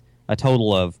missed a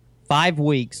total of 5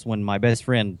 weeks when my best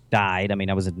friend died. I mean,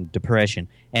 I was in depression.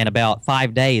 And about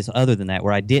 5 days other than that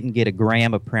where I didn't get a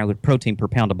gram of protein per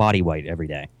pound of body weight every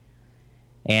day.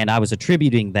 And I was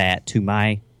attributing that to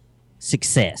my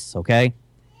success, okay?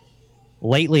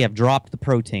 Lately, I've dropped the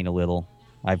protein a little.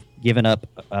 I've given up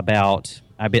I've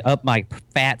been up my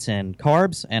fats and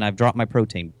carbs, and I've dropped my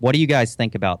protein. What do you guys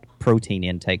think about protein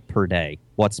intake per day?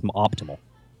 What's optimal?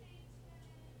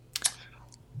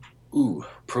 Ooh,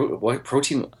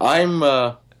 protein. I'm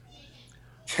I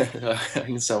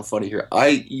can sound funny here.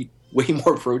 I eat way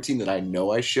more protein than I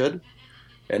know I should.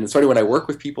 And it's funny, when I work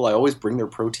with people, I always bring their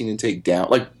protein intake down.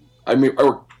 Like, I mean, I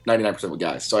work 99% with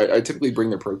guys, so I typically bring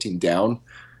their protein down,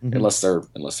 unless they're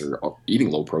eating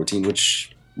low protein,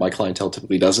 which my clientele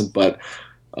typically doesn't. But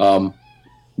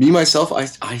me myself, I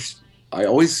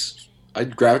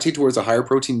gravitate towards a higher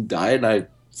protein diet, and I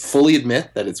fully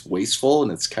admit that it's wasteful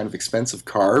and it's kind of expensive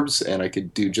carbs, and I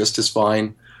could do just as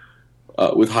fine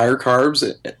with higher carbs.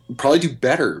 Probably do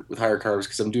better with higher carbs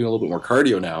because I'm doing a little bit more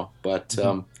cardio now. But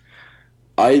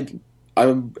I'm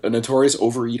a notorious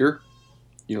overeater.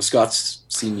 You know, Scott's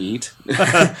seen me eat.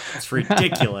 It's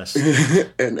ridiculous.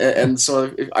 and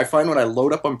so I find when I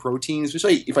load up on protein,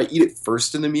 especially if I eat it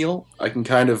first in the meal, I can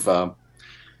kind of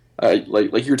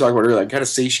like you were talking about earlier, I kind of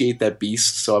satiate that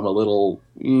beast. So I'm a little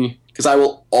because I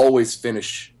will always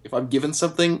finish if I'm given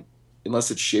something, unless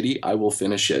it's shitty, I will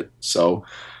finish it. So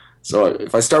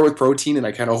if I start with protein and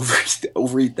I kind of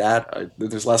overeat that,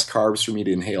 there's less carbs for me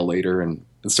to inhale later, and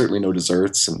certainly no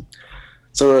desserts. And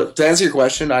so to answer your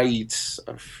question,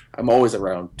 I'm always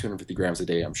around 250 grams a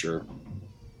day, I'm sure.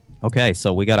 Okay,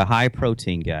 so we got a high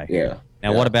protein guy. Yeah.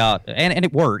 Now what about, and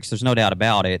it works, there's no doubt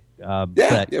about it.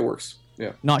 But it works.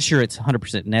 Yeah. Not sure it's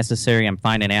 100% necessary. I'm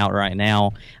finding out right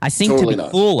now. I seem to be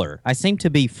fuller. I seem to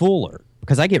be fuller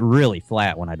because I get really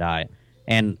flat when I diet.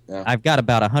 And I've got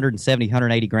about 170,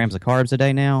 180 grams of carbs a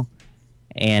day now,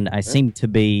 and I seem to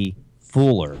be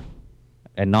fuller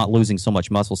and not losing so much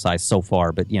muscle size so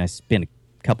far. But, it's been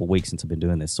a couple weeks since I've been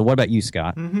doing this. So what about you,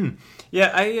 Scott? Mm-hmm.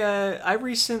 Yeah, I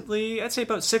recently, I'd say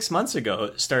about 6 months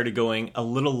ago, started going a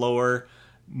little lower,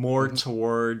 more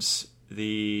towards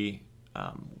the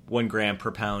 1 gram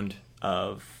per pound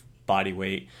of body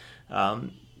weight.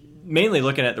 Mainly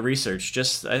looking at the research.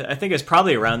 Just I think it's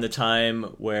probably around the time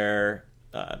where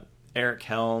Eric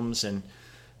Helms and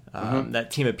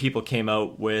that team of people came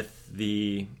out with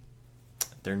it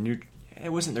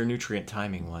wasn't their nutrient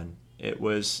timing one. It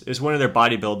was one of their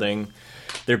bodybuilding,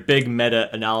 their big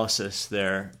meta-analysis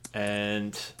there,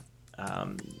 and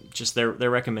just their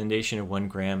recommendation of 1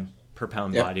 gram per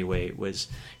pound Yeah. body weight was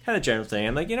kind of the general thing.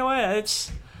 I'm like, you know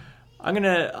what,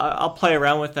 I'll play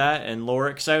around with that and lower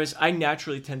it, because I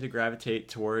naturally tend to gravitate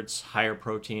towards higher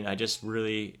protein. I just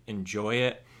really enjoy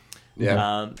it.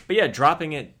 Yeah. But yeah,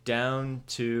 dropping it down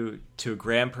to a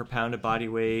gram per pound of body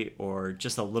weight, or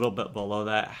just a little bit below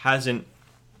that,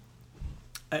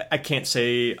 I can't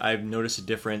say I've noticed a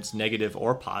difference, negative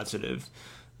or positive,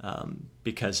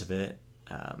 because of it.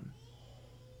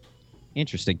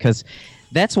 Interesting, because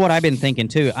that's what I've been thinking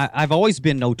too. I've always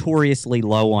been notoriously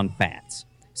low on fats.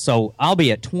 So I'll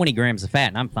be at 20 grams of fat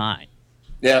and I'm fine.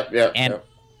 Yeah.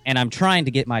 And I'm trying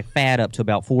to get my fat up to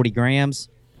about 40 grams,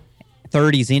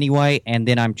 30s anyway, and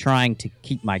then I'm trying to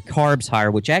keep my carbs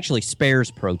higher, which actually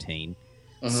spares protein.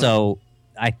 So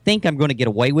I think I'm going to get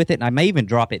away with it, and I may even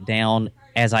drop it down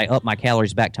as I up my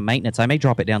calories back to maintenance. I may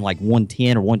drop it down like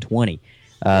 110 or 120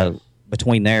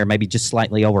 between there, maybe just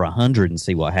slightly over 100, and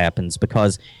see what happens,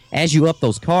 because as you up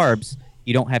those carbs,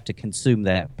 you don't have to consume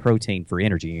that protein for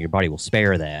energy. Your body will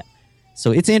spare that.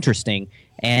 So it's interesting,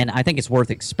 and I think it's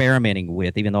worth experimenting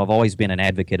with, even though I've always been an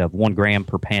advocate of 1 gram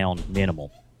per pound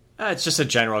minimal. It's just a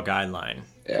general guideline.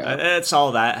 Yeah. That's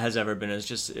all that has ever been. It's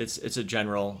a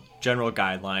general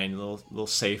guideline, little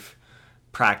safe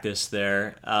practice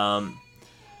there.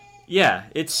 Yeah,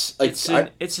 it's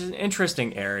an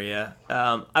interesting area.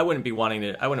 I wouldn't want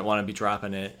to be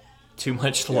dropping it too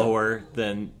much lower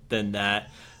than that.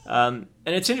 And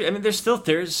it's interesting. I mean,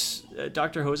 there's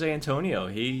Dr. Jose Antonio.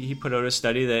 He put out a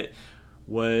study that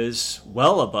was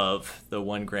well above the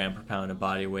 1 gram per pound of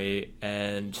body weight,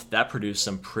 and that produced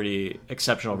some pretty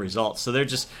exceptional results. So they're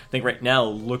just, I think right now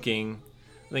looking,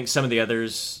 I think some of the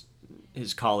others,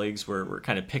 his colleagues were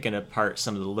kind of picking apart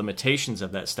some of the limitations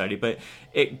of that study, but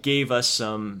it gave us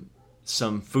some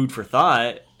food for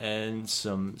thought and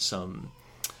some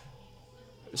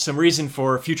reason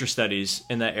for future studies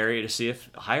in that area to see if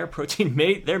higher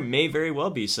protein there may very well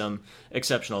be some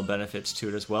exceptional benefits to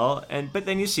it as well. But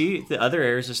then you see the other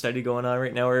areas of study going on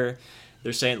right now where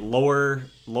they're saying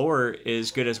lower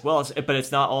is good as well, but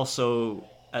it's not also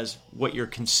as what you're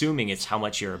consuming, it's how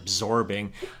much you're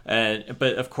absorbing.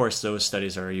 But of course those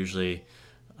studies are usually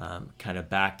kind of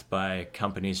backed by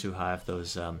companies who have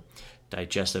those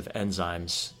digestive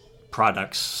enzymes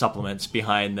products, supplements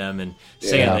behind them, and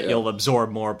saying that you'll absorb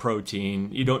more protein.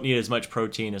 You don't need as much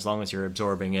protein as long as you're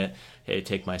absorbing it. Hey,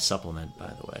 take my supplement, by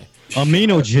the way.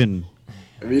 Aminogen.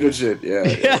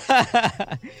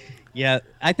 Yeah. Yeah,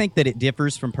 I think that it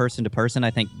differs from person to person.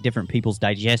 I think different people's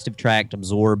digestive tract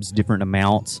absorbs different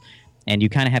amounts, and you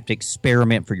kind of have to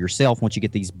experiment for yourself once you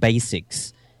get these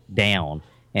basics down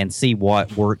and see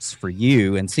what works for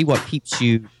you and see what keeps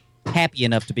you happy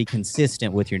enough to be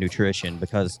consistent with your nutrition,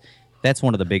 because that's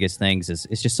one of the biggest things. Is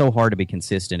it's just so hard to be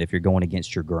consistent if you're going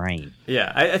against your grain.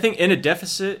 Yeah, I think in a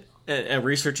deficit, and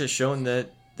research has shown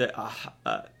that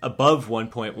above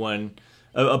 1.1,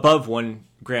 above 1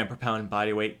 gram per pound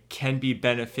body weight can be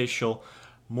beneficial,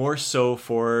 more so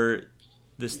for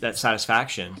that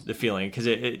satisfaction, the feeling, because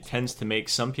it tends to make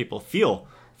some people feel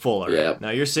fuller. Yeah.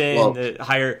 Now you're saying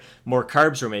that more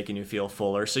carbs are making you feel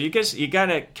fuller, so you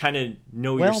gotta kind of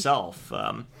know yourself.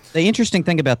 The interesting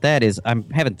thing about that is I'm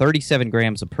having 37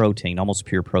 grams of protein, almost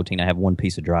pure protein. I have 1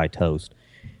 piece of dry toast,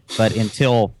 but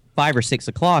until 5 or 6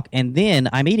 o'clock, and then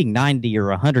I'm eating 90 or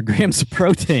 100 grams of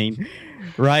protein,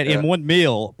 right, in one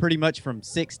meal, pretty much from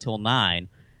 6 till 9.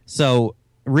 So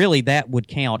really, that would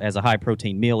count as a high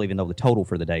protein meal, even though the total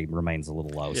for the day remains a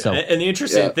little low. Yeah. So, and the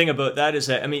interesting thing about that is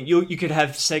that, I mean, you could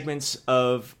have segments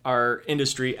of our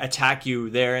industry attack you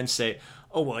there and say,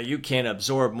 oh, well, you can't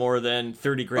absorb more than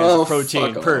 30 grams of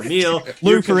protein per meal.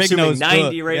 You're consuming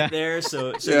 90 there,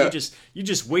 so you're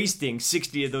just wasting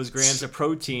 60 of those grams of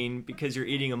protein because you're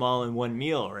eating them all in one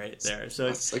meal right there. So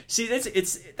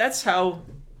that's how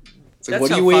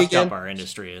fucked up our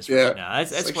industry is right now.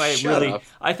 That's why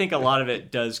I think a lot of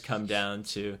it does come down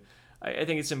to, I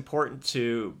think it's important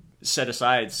to set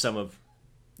aside some of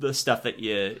the stuff that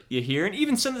you hear, and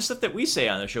even some of the stuff that we say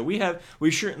on the show. We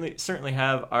certainly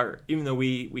have even though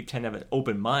we tend to have an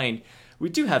open mind, we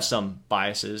do have some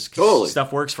biases. Totally.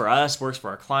 Stuff works for us, works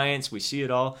for our clients. We see it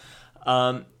all.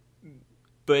 But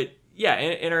yeah,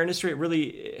 in our industry, it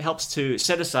really helps to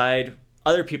set aside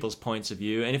other people's points of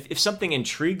view. And if something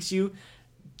intrigues you,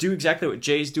 do exactly what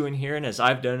Jay's doing here, and as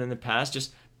I've done in the past,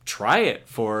 just try it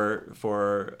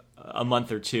for a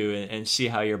month or two and see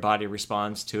how your body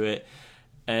responds to it,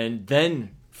 and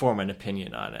then form an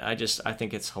opinion on it. I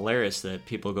think it's hilarious that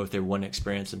people go through one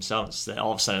experience themselves, that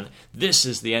all of a sudden this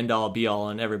is the end all be all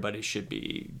and everybody should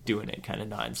be doing it, kind of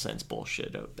nonsense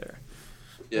bullshit out there.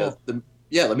 Yeah. The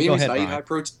main reason I eat high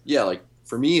protein, like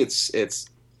for me, it's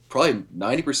probably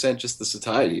 90% just the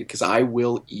satiety, because I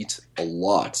will eat a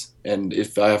lot, and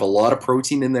if I have a lot of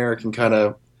protein in there, you can kind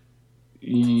of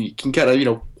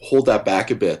hold that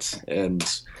back a bit.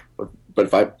 But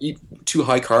if I eat too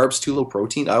high carbs, too low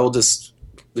protein, I will just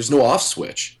there's no off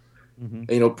switch.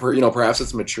 Mm-hmm. Perhaps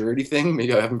it's a maturity thing.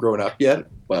 Maybe I haven't grown up yet,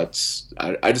 but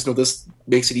I just know this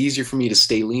makes it easier for me to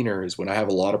stay leaner is when I have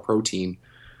a lot of protein,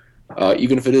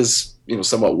 even if it is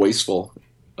somewhat wasteful.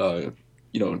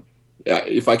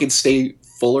 If I can stay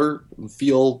fuller and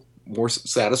feel more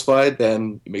satisfied,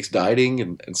 then it makes dieting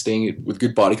and staying with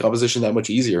good body composition that much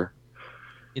easier.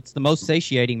 It's the most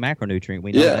satiating macronutrient.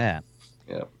 We know that.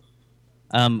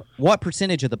 Yeah. What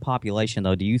percentage of the population,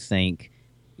 though, do you think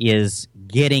is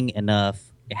getting enough,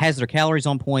 has their calories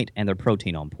on point and their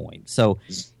protein on point? So,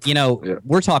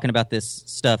 we're talking about this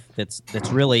stuff that's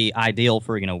really ideal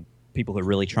for, people who are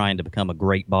really trying to become a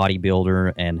great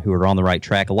bodybuilder and who are on the right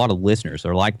track. A lot of listeners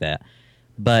are like that.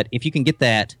 But if you can get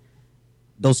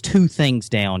those two things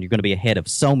down, you're going to be ahead of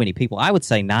so many people. I would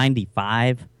say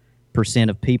 95%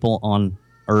 of people on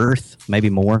Earth, maybe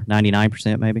more,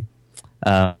 99% maybe,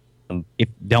 if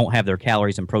don't have their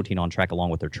calories and protein on track along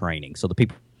with their training. So the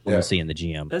people you see in the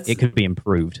gym, it could be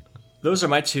improved. Those are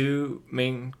my two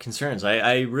main concerns.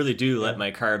 I really do let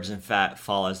my carbs and fat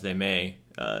fall as they may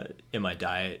in my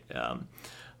diet.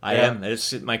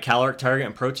 It's my caloric target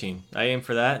and protein. I aim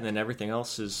for that, and then everything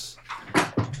else is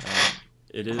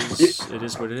it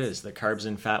is what it is. The carbs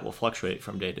and fat will fluctuate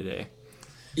from day to day.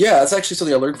 Yeah, that's actually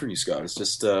something I learned from you, Scott. It's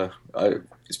just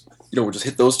we'll just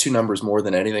hit those two numbers more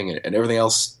than anything, and everything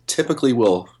else typically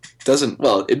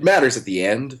it matters at the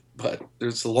end, but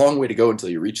there's a long way to go until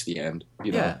you reach the end.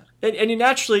 Yeah, and you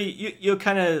naturally you'll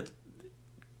kind of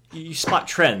you spot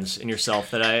trends in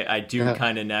yourself that I do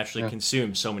kind of naturally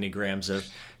consume so many grams of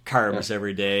carbs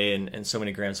every day and so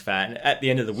many grams of fat. And at the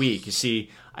end of the week, you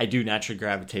see, I do naturally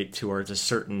gravitate towards a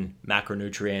certain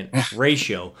macronutrient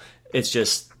ratio. It's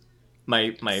just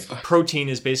my protein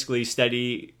is basically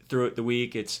steady throughout the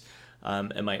week. It's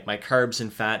and my carbs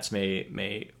and fats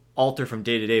may alter from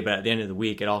day to day, but at the end of the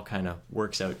week, it all kind of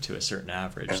works out to a certain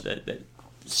average that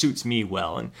suits me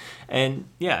well. And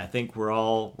I think we're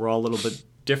all a little bit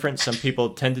different. Some people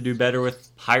tend to do better with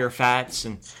higher fats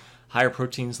and higher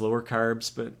proteins, lower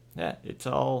carbs, but it's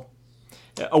all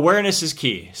awareness is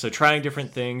key. So trying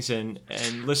different things and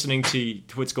listening to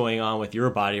what's going on with your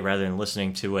body rather than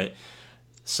listening to what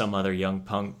some other young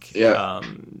punk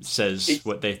says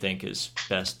what they think is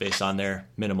best based on their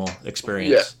minimal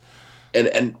experience. Yeah.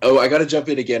 And I got to jump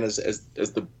in again as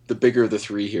the bigger of the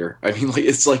three here. I mean,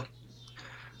 it's like,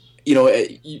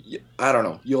 I don't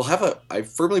know. I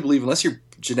firmly believe unless you're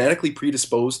genetically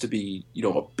predisposed to be,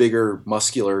 a bigger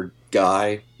muscular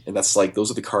guy, and that's like, those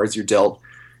are the cards you're dealt.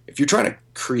 If you're trying to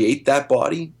create that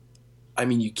body, I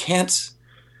mean, you can't,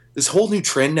 this whole new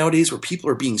trend nowadays where people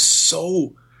are being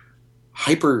so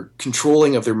hyper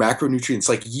controlling of their macronutrients,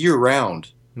 like year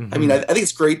round. Mm-hmm. I mean, I think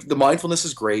it's great. The mindfulness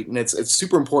is great, and it's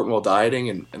super important while dieting,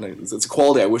 and it's a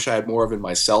quality I wish I had more of in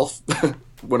myself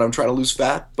when I'm trying to lose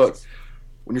fat. But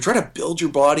when you're trying to build your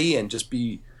body and just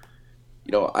be,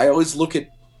 I always look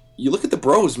at the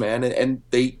bros, man, and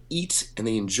they eat and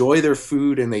they enjoy their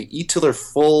food and they eat till they're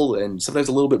full and sometimes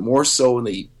a little bit more so. And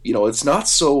they, it's not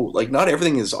so, like, not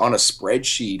everything is on a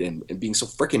spreadsheet and being so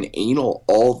freaking anal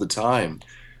all the time.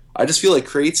 I just feel like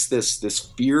creates this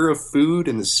fear of food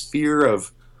and this fear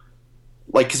of,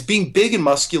 like, because being big and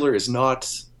muscular is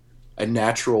not a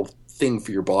natural thing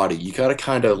for your body. You got to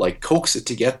kind of like coax it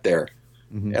to get there.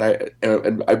 Mm-hmm.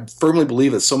 And I firmly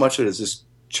believe that so much of it is just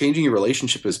changing your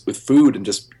relationship with food and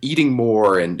just eating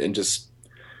more and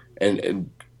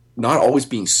not always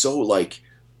being so like,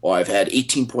 oh, I've had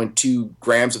 18.2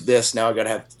 grams of this, now I got to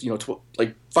have,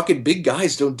 like, fucking big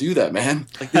guys don't do that, man.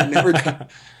 Like, they never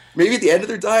maybe at the end of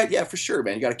their diet, yeah, for sure,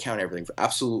 man. You got to count everything,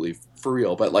 absolutely, for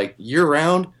real. But like year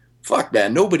round, fuck,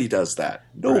 man, nobody does that.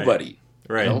 Nobody.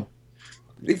 Right. I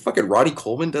think fucking Roddy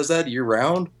Coleman does that year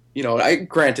round.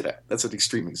 Granted, that's an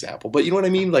extreme example, but you know what I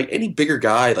mean? Like, any bigger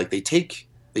guy, like,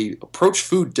 they approach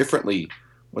food differently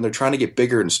when they're trying to get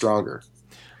bigger and stronger.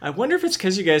 I wonder if it's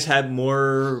because you guys had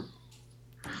more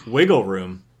wiggle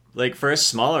room. Like, for us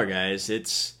smaller guys,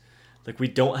 it's like we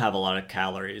don't have a lot of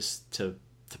calories to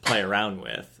play around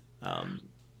with. I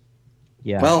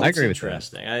agree with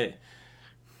that.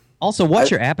 Also,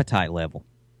 what's your appetite level?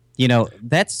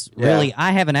 That's really,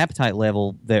 I have an appetite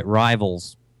level that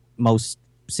rivals most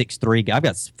 6'3". I've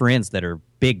got friends that are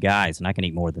big guys, and I can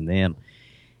eat more than them.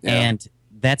 Yeah. And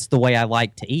that's the way I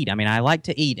like to eat. I mean, I like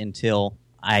to eat until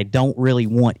I don't really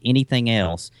want anything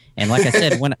else. And like I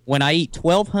said, when I eat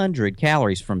 1,200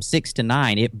 calories from 6 to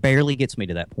 9, it barely gets me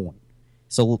to that point.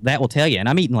 So that will tell you. And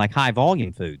I'm eating like high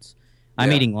volume foods.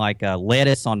 I'm eating like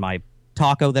lettuce on my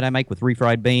taco that I make with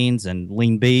refried beans and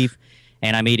lean beef.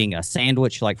 And I'm eating a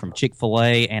sandwich like from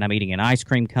Chick-fil-A, and I'm eating an ice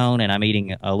cream cone, and I'm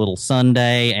eating a little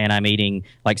sundae, and I'm eating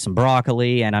like some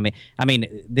broccoli. And I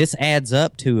mean, this adds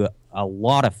up to a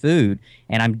lot of food,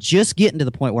 and I'm just getting to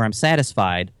the point where I'm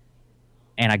satisfied,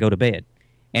 and I go to bed.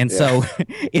 And so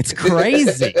it's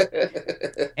crazy.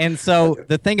 And so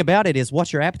the thing about it is,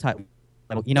 what's your appetite?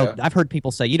 You know, I've heard people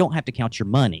say you don't have to count your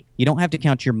money. You don't have to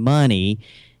count your money.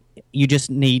 You just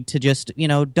need to just, you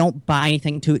know, don't buy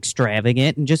anything too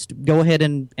extravagant and just go ahead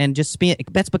and just spend.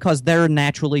 That's because they're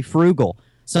naturally frugal.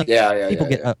 So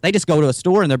people they just go to a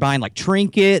store and they're buying like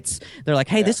trinkets. They're like,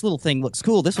 hey, this little thing looks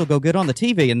cool. This will go good on the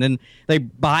TV. And then they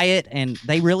buy it, and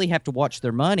they really have to watch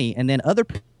their money. And then other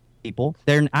people,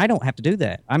 I don't have to do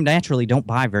that. I naturally don't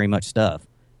buy very much stuff.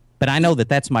 But I know that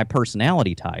that's my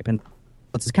personality type. And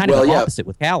it's kind of the opposite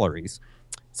with calories.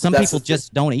 Some people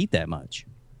just don't eat that much.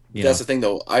 That's the thing,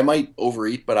 though. I might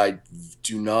overeat, but I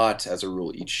do not, as a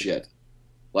rule, eat shit.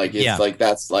 Like, it's like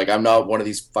that's like I'm not one of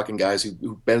these fucking guys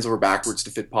who bends over backwards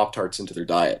to fit Pop-Tarts into their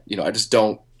diet. You know, I just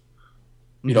don't.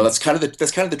 You know, that's kind of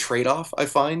the trade-off I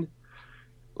find.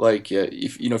 Like,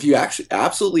 if you actually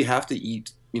absolutely have to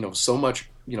eat, you know, so much,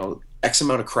 you know, X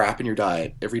amount of crap in your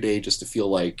diet every day just to feel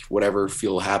like whatever,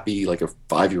 feel happy like a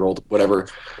 5-year-old, whatever.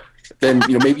 Then,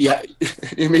 you know, maybe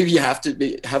you have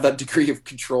to have that degree of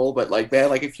control. But like, man,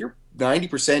 like if you're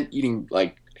 90% eating,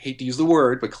 like, hate to use the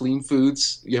word, but clean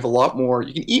foods, you have a lot more.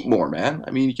 You can eat more, man.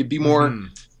 I mean, you can be more.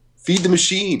 Feed the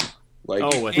machine. Like,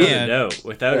 without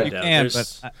a doubt.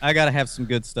 But I got to have some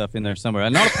good stuff in there somewhere.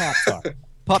 Not a Pop-Tart.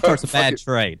 Pop-Tart's a bad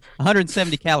trade.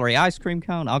 170 calorie ice cream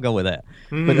cone, I'll go with that.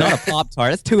 But not a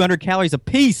Pop-Tart. That's 200 calories a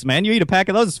piece, man. You eat a pack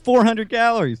of those, it's 400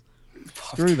 calories.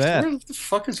 Screw that. What the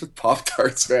fuck is with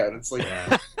Pop-Tarts, man? It's like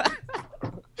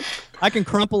I can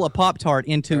crumple a Pop-Tart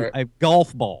into a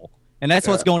golf ball, and that's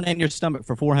what's going in your stomach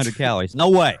for 400 calories. No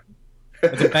way.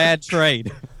 It's a bad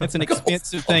trade. It's an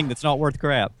expensive thing that's not worth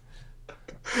crap.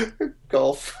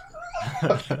 Golf.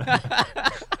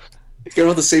 It's got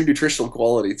all the same nutritional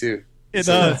quality too. It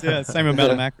does, yeah. Same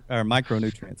amount of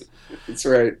micronutrients. That's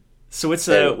right. So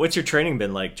what's your training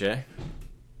been like, Jay?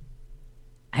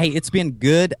 Hey, it's been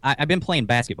good. I've been playing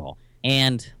basketball,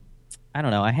 and I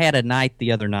don't know. I had a night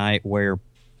the other night where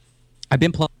I've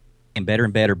been playing better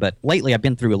and better, but lately I've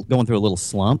been going through a little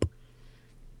slump,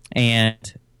 and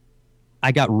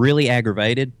I got really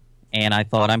aggravated, and I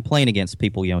thought I'm playing against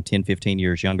people, 10, 15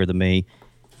 years younger than me,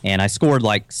 and I scored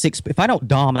like 6. If I don't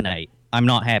dominate, I'm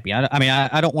not happy. I mean,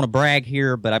 I don't want to brag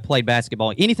here, but I played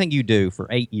basketball. Anything you do for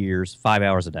 8 years, 5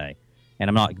 hours a day, and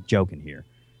I'm not joking here.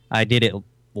 I did it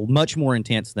much more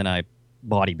intense than I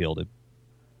bodybuilded.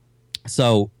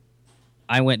 So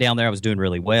I went down there. I was doing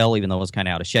really well, even though I was kind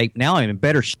of out of shape. Now I'm in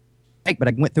better shape, but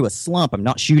I went through a slump. I'm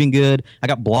not shooting good. I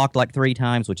got blocked like 3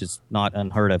 times, which is not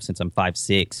unheard of since I'm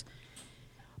 5'6".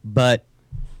 But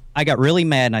I got really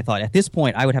mad, and I thought at this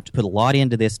point I would have to put a lot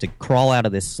into this to crawl out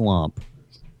of this slump.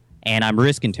 And I'm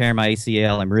risking tearing my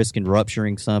ACL. I'm risking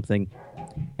rupturing something.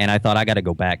 And I thought I got to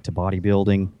go back to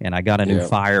bodybuilding, and I got a new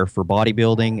fire for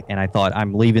bodybuilding, and I thought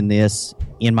I'm leaving this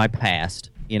in my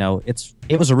past. You know,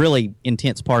 it was a really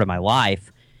intense part of my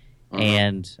life, but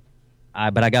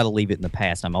I got to leave it in the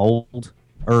past. I'm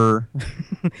older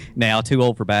now, too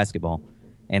old for basketball,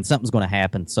 and something's going to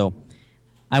happen. So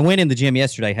I went in the gym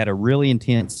yesterday, had a really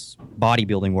intense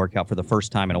bodybuilding workout for the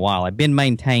first time in a while. I've been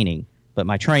maintaining, but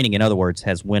my training, in other words,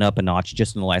 has went up a notch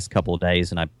just in the last couple of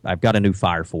days, and I've got a new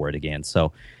fire for it again.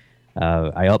 So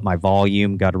I upped my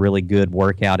volume, got a really good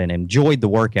workout, and enjoyed the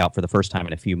workout for the first time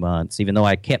in a few months. Even though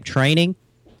I kept training,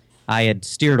 I had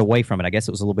steered away from it. I guess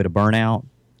it was a little bit of burnout.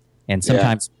 And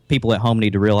sometimes people at home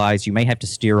need to realize you may have to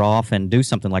steer off and do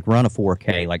something like run a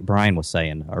 4K, like Brian was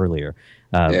saying earlier.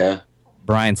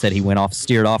 Brian said he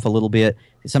steered off a little bit.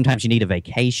 Sometimes you need a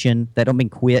vacation. That don't mean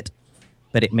quit,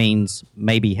 but it means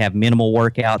maybe have minimal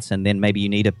workouts, and then maybe you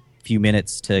need a few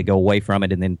minutes to go away from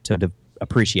it and then to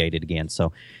appreciate it again.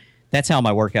 So that's how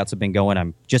my workouts have been going.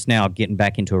 I'm just now getting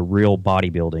back into a real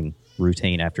bodybuilding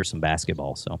routine after some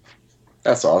basketball. So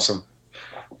that's awesome.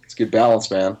 It's good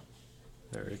balance, man.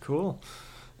 Very cool.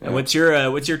 And what's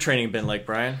your training been like,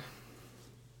 Brian?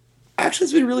 Actually,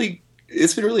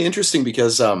 it's been really interesting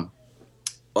because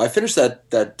I finished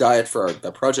that diet for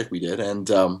that project we did, and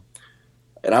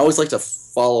I always like to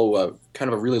follow a kind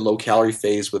of a really low calorie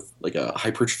phase with like a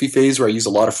hypertrophy phase where I use a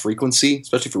lot of frequency,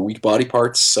 especially for weak body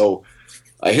parts. So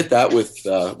I hit that with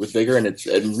vigor, and it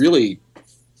really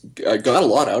I got a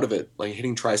lot out of it, like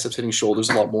hitting triceps, hitting shoulders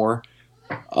a lot more.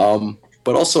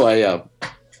 But also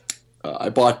I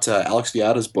bought Alex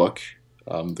Viada's book,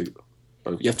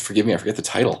 you have to forgive me, I forget the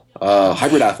title.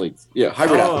 Hybrid athlete. Yeah,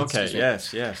 hybrid athlete. Oh, okay.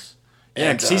 Yes. Yeah,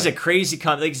 because he's a crazy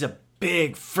he's a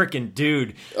big freaking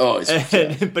dude. Oh,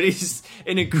 but he's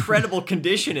in incredible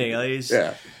conditioning.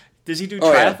 Does he do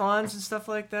triathlons and stuff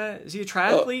like that? Is he a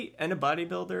triathlete and a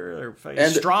bodybuilder, or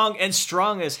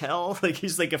strong as hell? Like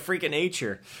he's like a freak of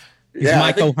nature. He's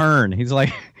Mike O'Hearn. He's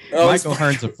like Mike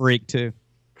O'Hearn's a freak too.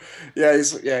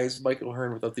 He's Mike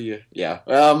O'Hearn without the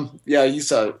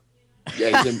he's a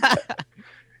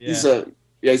he's a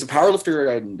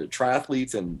powerlifter and a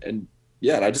triathlete and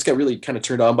I just got really kind of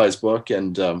turned on by his book,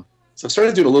 and so I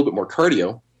started doing a little bit more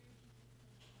cardio.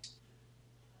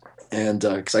 And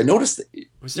because I noticed that I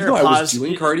was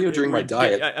doing cardio during my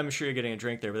diet. I'm sure you're getting a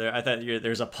drink there, but I thought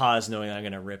there's a pause knowing I'm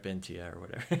going to rip into you or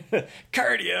whatever.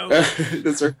 Cardio.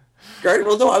 That's right. Cardio.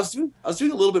 Well, no, I was doing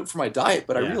a little bit for my diet,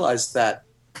 but I realized that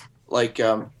I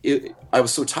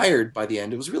was so tired by the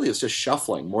end. It was just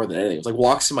shuffling more than anything. It was like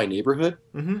walks in my neighborhood.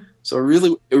 Mm-hmm. So it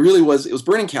really was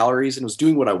burning calories, and it was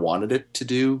doing what I wanted it to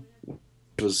do.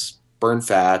 It was burn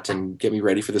fat and get me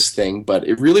ready for this thing, but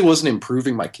it really wasn't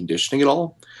improving my conditioning at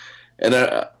all. And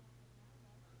then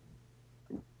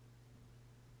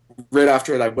right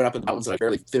after it, I went up in the mountains and I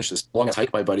barely finished this long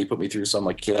hike my buddy put me through. So I'm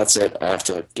like, okay, that's it. I have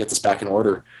to get this back in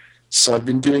order. So I've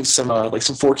been doing some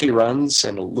 4K runs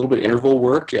and a little bit of interval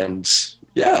work. And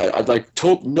I'd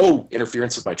no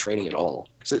interference with my training at all.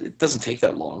 So it doesn't take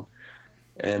that long.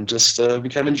 And just been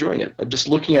kind of enjoying it. I'm just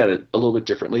looking at it a little bit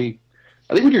differently.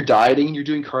 I think when you're dieting and you're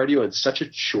doing cardio, it's such a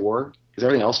chore because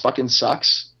everything else fucking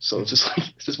sucks. So it's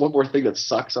just one more thing that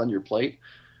sucks on your plate.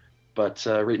 But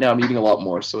right now I'm eating a lot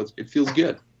more, so it feels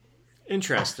good.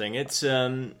 Interesting. It's I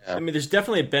mean, there's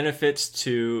definitely benefits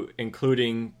to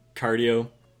including cardio,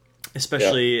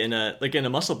 especially in a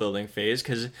muscle building phase,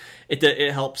 because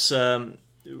it helps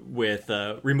with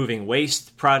removing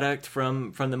waste product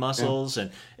from the muscles,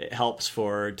 and it helps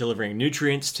for delivering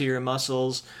nutrients to your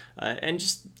muscles, and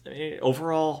just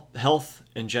overall health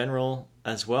in general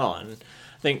as well. And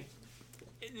I think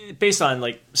based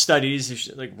on studies,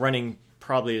 running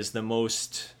probably is the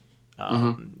most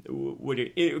would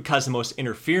it cause the most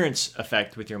interference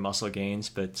effect with your muscle gains.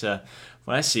 But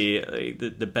when I see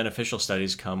the beneficial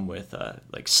studies come with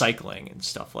cycling and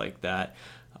stuff like that,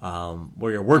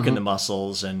 where you're working the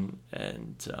muscles and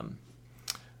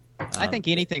I think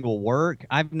anything will work.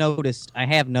 I have noticed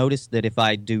that if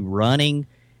I do running,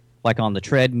 like on the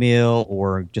treadmill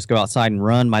or just go outside and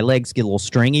run, my legs get a little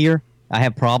stringier. I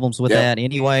have problems with that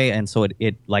anyway, and so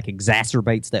it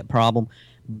exacerbates that problem.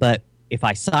 But if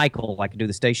I cycle, I can do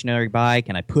the stationary bike,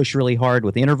 and I push really hard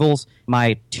with intervals,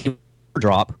 my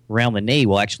drop around the knee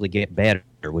will actually get better,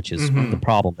 which is the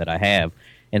problem that I have.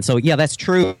 And so, that's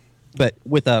true. But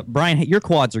with Brian, your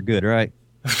quads are good, right?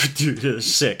 Dude, it's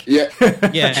sick.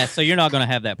 Yeah, so you're not going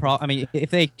to have that problem. I mean,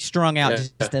 if they strung out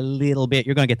just a little bit,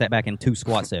 you're going to get that back in 2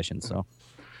 squat sessions. So.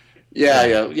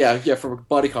 Yeah. For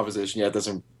body composition, it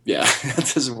doesn't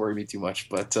worry me too much.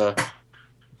 But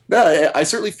no, I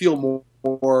certainly feel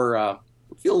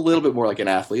feel a little bit more like an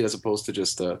athlete as opposed to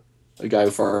just a guy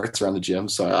who farts around the gym.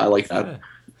 So I like that.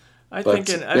 I've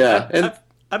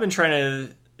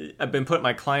been putting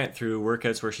my client through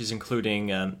workouts where she's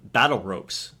including battle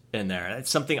ropes in there. It's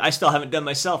something I still haven't done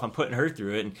myself. I'm putting her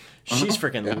through it, and she's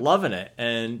freaking loving it.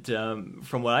 And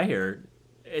from what I hear,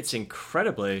 it's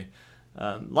incredibly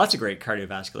lots of great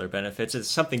cardiovascular benefits. It's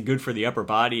something good for the upper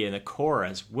body and the core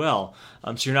as well.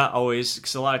 So you're not always,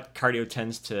 because a lot of cardio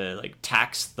tends to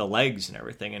tax the legs and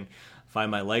everything, and I find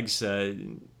my legs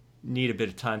need a bit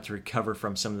of time to recover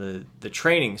from some of the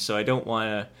training. So I don't want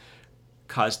to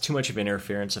cause too much of an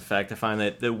interference effect. I find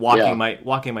that the walking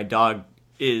my dog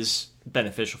is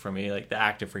beneficial for me, like the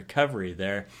active recovery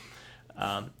there.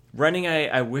 Running,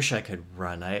 I wish I could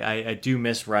run. I do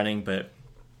miss running, but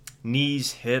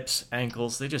knees, hips,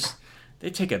 ankles, they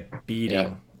take a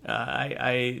beating.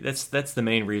 That's the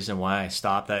main reason why I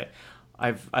stopped.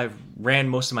 I've ran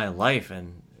most of my life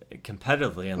and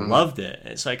competitively and loved it,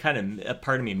 and so a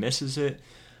part of me misses it.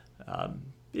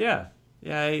 I'm not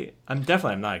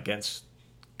against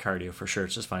cardio for sure.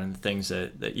 It's just finding the things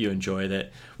that you enjoy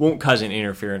that won't cause an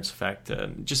interference effect.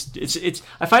 I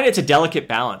find it's a delicate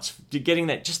balance, getting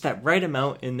that right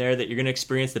amount in there that you're going to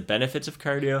experience the benefits of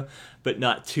cardio, but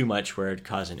not too much where it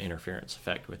causes an interference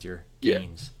effect with your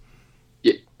gains.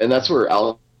 Yeah, and that's where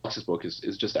Alex's book is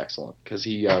just excellent, because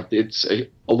he it's a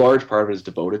large part of it is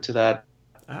devoted to that.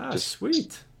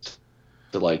 Sweet.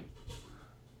 You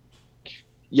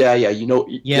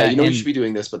should be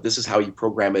doing this, but this is how you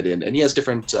program it in. And he has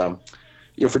different, for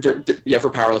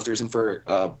powerlifters and for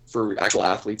actual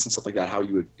athletes and stuff like that, how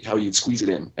you'd squeeze it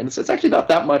in. And it's actually not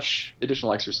that much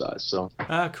additional exercise. So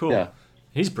cool.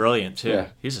 He's brilliant too. Yeah.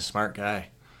 He's a smart guy.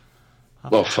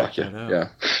 Well, fuck yeah.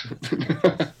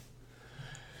 Yeah.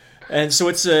 And so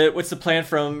what's the plan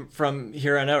from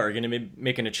here on out? Are you going to be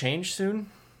making a change soon?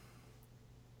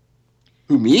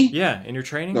 Who, me? Yeah, in your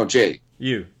training? No, Jay.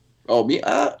 You. Oh, me?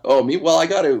 Me? Well, I'm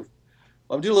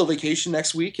doing a little vacation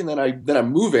next week, and then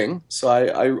I'm moving. So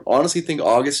I honestly think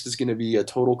August is going to be a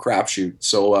total crapshoot.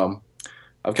 So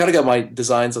I've kind of got my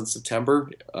designs on September.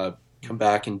 Come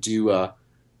back and do a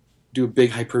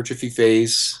big hypertrophy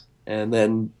phase, and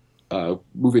then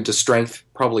move into strength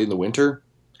probably in the winter.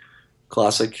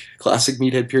 Classic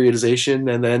meathead periodization,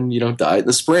 and then diet in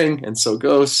the spring, and so it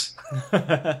goes.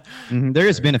 There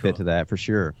is benefit to that for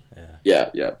sure.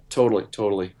 Yeah,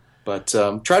 totally. But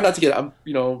try not to get.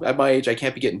 At my age, I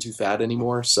can't be getting too fat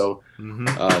anymore. So,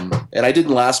 and I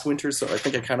didn't last winter, so I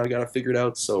think I kind of got it figured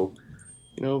out. So,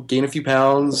 gain a few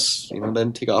pounds,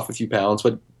 then take off a few pounds,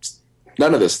 but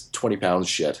none of this 20 pounds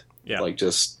shit. Yeah, like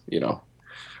just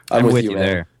I'm with you man.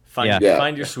 There.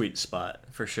 Find your sweet spot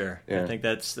for sure. Yeah. I think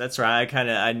that's right.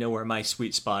 I know where my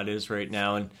sweet spot is right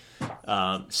now, and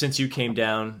since you came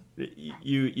down,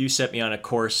 you set me on a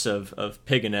course of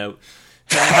pigging out.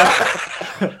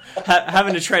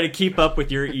 Having to try to keep up with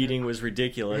your eating was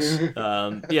ridiculous.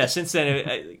 Since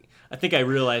then, I think I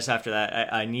realized after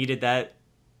that I needed that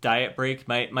diet break.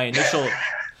 My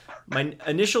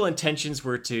initial intentions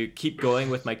were to keep going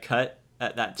with my cut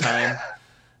at that time,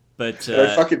 but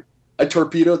I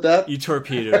torpedoed that. You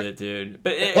torpedoed it, dude.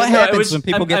 But what happens when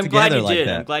people get together like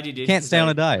that? I'm glad you did. Can't stay on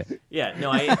a diet. Yeah,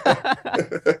 no,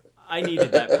 I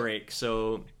needed that break.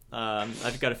 So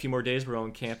I've got a few more days. We're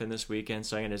going camping this weekend,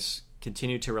 so I'm going to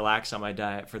continue to relax on my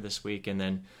diet for this week, and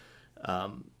then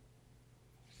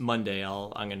Monday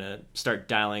I'm going to start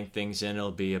dialing things in.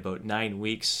 It'll be about 9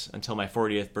 weeks until my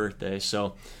 40th birthday.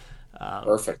 So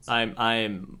perfect.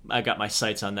 I got my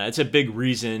sights on that. It's a big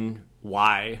reason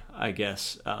why, I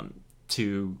guess,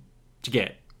 to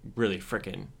get really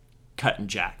freaking cut and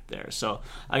jacked there. So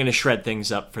I'm going to shred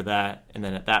things up for that, and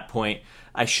then at that point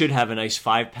I should have a nice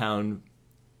 5-pound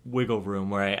wiggle room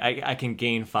where I can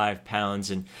gain 5 pounds,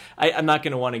 and I'm not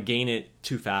going to want to gain it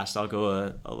too fast. I'll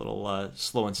go a little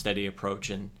slow and steady approach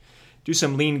and do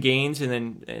some lean gains,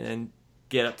 and then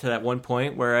get up to that one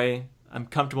point where I'm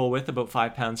comfortable with about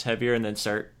 5 pounds heavier, and then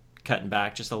start cutting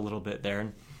back just a little bit there,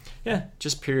 and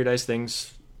just periodize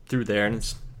things through there.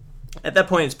 And at that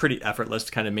point it's pretty effortless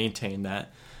to kind of maintain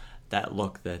that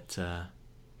look that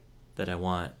I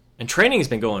want. And training has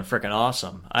been going freaking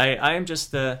awesome. I am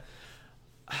just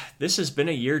this has been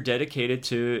a year dedicated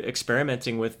to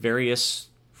experimenting with various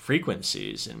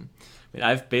frequencies, and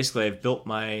I've built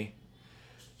my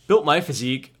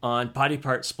physique on body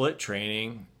part split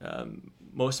training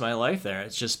most of my life there.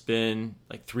 It's just been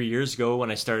like 3 years ago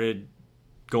when I started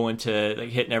going to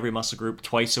hitting every muscle group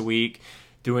twice a week,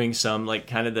 doing some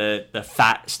kind of the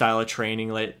fat style of training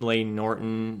like Layne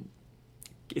Norton.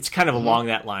 It's kind of along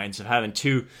that lines of having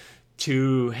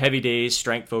two heavy days,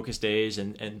 strength focused days,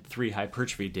 and 3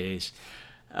 hypertrophy days.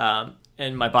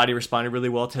 And my body responded really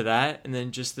well to that. And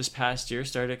then just this past year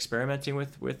started experimenting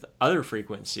with other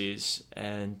frequencies,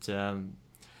 and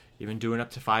even doing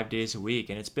up to 5 days a week.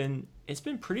 And it's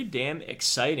been pretty damn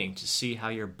exciting to see how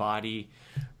your body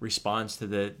responds to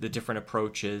the different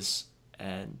approaches.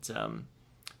 And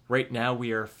right now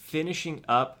we are finishing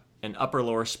up an upper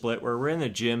lower split where we're in the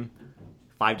gym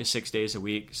 5 to 6 days a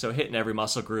week. So hitting every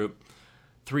muscle group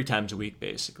 3 times a week,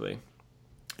 basically.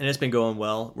 And it's been going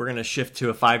well. We're going to shift to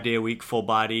a 5-day-a-week full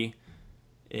body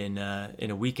in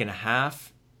a week and a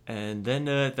half. And then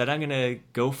I'm going to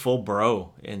go full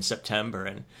bro in September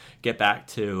and get back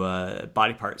to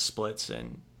body part splits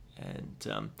and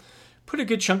put a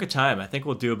good chunk of time. I think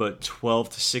we'll do about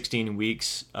 12 to 16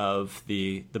 weeks of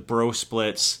the bro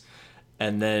splits,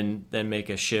 and then make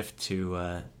a shift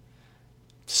to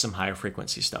some higher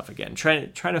frequency stuff again.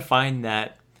 Trying to find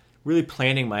that, really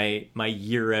planning my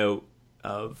year out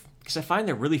of, because I find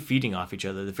they're really feeding off each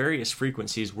other. The various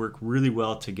frequencies work really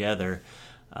well together,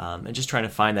 and just trying to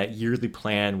find that yearly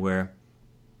plan where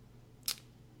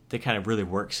they kind of really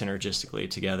work synergistically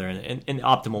together in an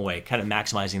optimal way, kind of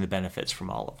maximizing the benefits from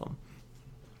all of them.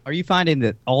 Are you finding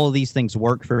that all of these things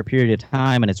work for a period of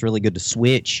time and it's really good to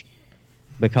switch?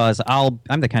 Because I'm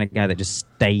the kind of guy that just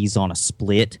stays on a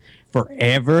split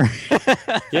forever.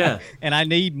 Yeah. And I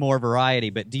need more variety.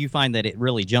 But do you find that it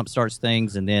really jumpstarts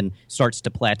things and then starts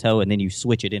to plateau and then you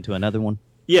switch it into another one?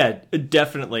 Yeah,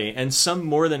 definitely. And some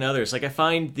more than others. Like I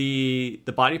find the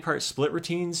body part split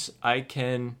routines, I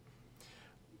can,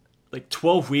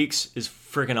 12 weeks is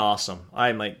freaking awesome.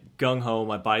 I'm gung-ho.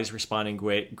 My body's responding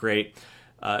great.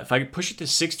 If I could push it to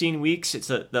 16 weeks, it's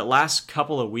the last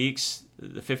couple of weeks,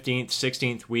 the 15th,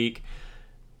 16th week,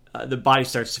 the body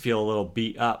starts to feel a little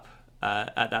beat up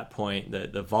at that point.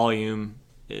 The volume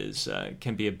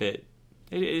can be a bit,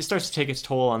 it starts to take its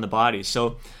toll on the body.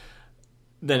 So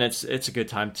then it's a good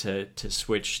time to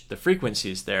switch the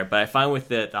frequencies there. But I find with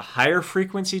the higher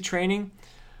frequency training,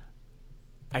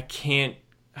 I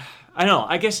don't know.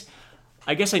 I guess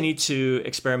I need to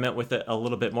experiment with it a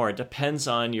little bit more. It depends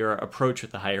on your approach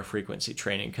with the higher frequency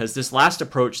training, because this last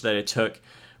approach that I took,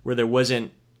 where there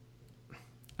wasn't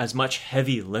as much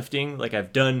heavy lifting, like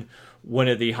I've done one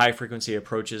of the high frequency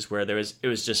approaches where it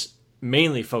was just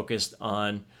mainly focused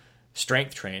on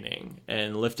strength training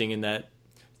and lifting in that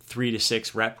 3 to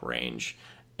 6 rep range.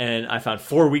 And I found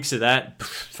 4 weeks of that,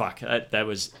 that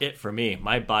was it for me.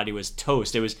 My body was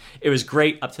toast. It was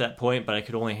great up to that point, but I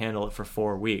could only handle it for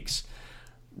 4 weeks.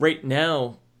 Right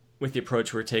now, with the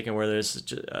approach we're taking, where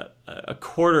there's a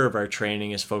quarter of our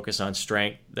training is focused on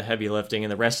strength, the heavy lifting,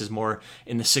 and the rest is more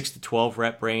in the 6 to 12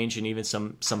 rep range, and even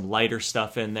some lighter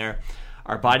stuff in there.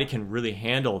 Our body can really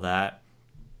handle that.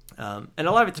 And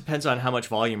a lot of it depends on how much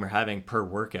volume you're having per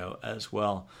workout as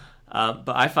well.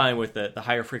 But I find with the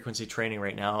higher frequency training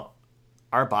right now,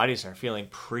 our bodies are feeling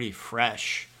pretty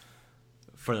fresh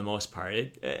for the most part.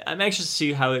 I'm anxious to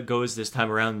see how it goes this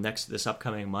time around this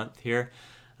upcoming month here,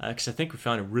 because I think we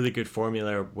found a really good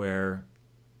formula where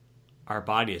our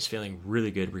body is feeling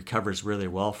really good, recovers really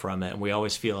well from it, and we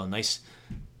always feel a nice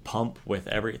pump with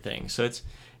everything. So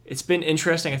it's been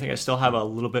interesting. I think I still have a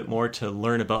little bit more to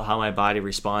learn about how my body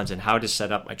responds and how to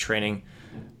set up my training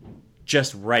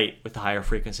just right with the higher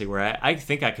frequency, where I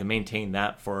think I can maintain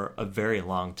that for a very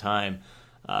long time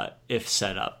if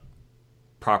set up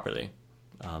properly,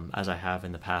 as I have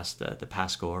in the past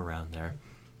go around there.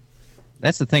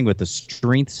 That's the thing with the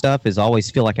strength stuff, is I always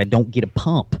feel like I don't get a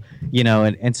pump,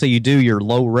 and so you do your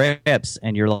low reps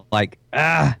and you're like,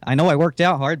 I know I worked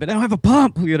out hard, but I don't have a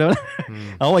pump, I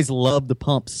always love the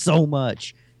pump so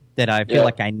much that I feel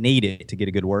like I need it to get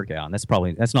a good workout. And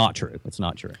that's not true. It's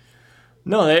not true.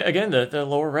 No, again, the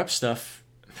lower rep stuff,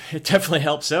 it definitely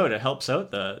helps out. It helps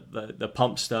out the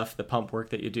pump stuff, the pump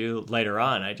work that you do later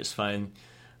on. I just find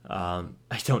I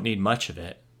don't need much of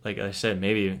it. Like I said,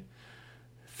 maybe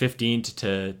 15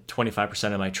 to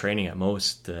 25% of my training at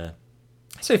most. I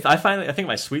think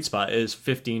my sweet spot is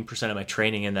 15% of my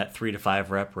training in that 3 to 5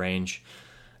 rep range.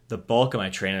 The bulk of my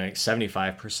training, like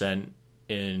 75%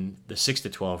 in the 6 to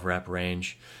 12 rep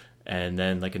range, and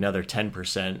then like another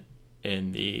 10%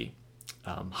 in the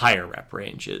higher rep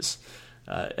ranges.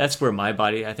 That's where my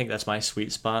body, I think that's my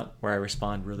sweet spot, where I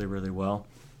respond really, really well.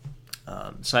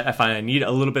 So I find I need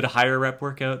a little bit of higher rep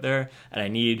workout there, and I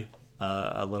need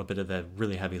a little bit of the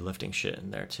really heavy lifting shit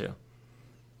in there too.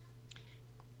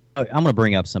 I'm going to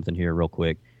bring up something here real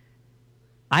quick.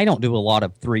 I don't do a lot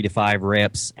of 3 to 5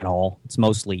 reps at all. It's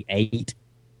mostly 8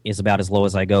 is about as low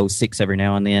as I go, 6 every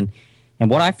now and then.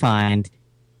 And what I find,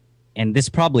 and this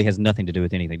probably has nothing to do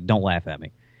with anything, don't laugh at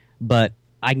me, but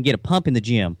I can get a pump in the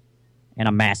gym, and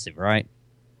I'm massive, right?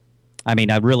 I mean,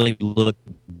 I really look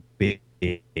big.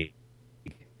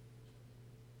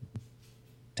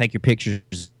 Take your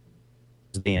pictures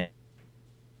then.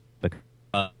 Because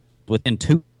within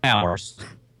 2 hours,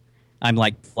 I'm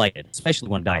like flated, especially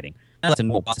when dieting. That's in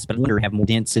more process, but I wonder have more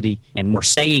density and more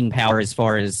staying power as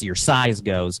far as your size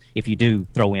goes if you do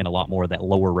throw in a lot more of that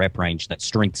lower rep range, that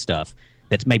strength stuff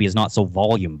that maybe is not so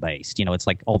volume based. It's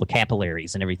like all the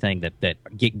capillaries and everything that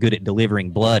get good at delivering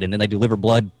blood, and then they deliver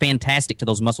blood fantastic to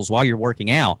those muscles while you're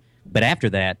working out. But after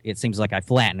that, it seems like I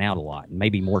flatten out a lot, and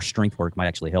maybe more strength work might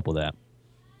actually help with that.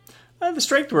 The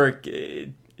strength work,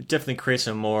 it definitely creates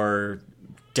a more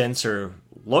denser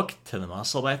look to the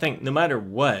muscle. But I think no matter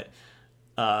what,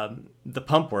 the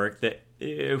pump work, that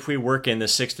if we work in the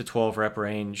 6 to 12 rep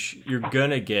range, you're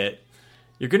gonna get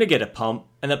a pump,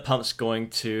 and that pump's going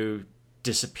to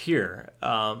disappear.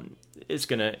 It's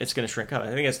gonna shrink up. I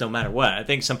think it's no matter what. I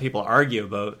think some people argue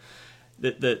about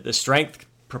the strength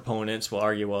proponents will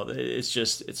argue, well,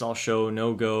 it's all show,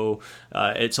 no go.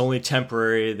 It's only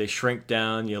temporary. They shrink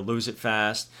down. You lose it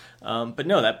fast. But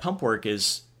no, that pump work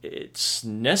it's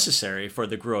necessary for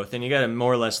the growth, and you got to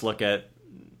more or less look at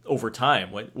over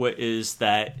time. What is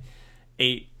that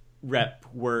 8 rep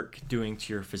work doing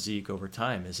to your physique over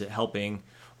time? Is it helping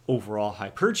overall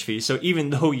hypertrophy? So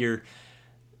even though you're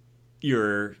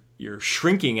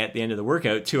shrinking at the end of the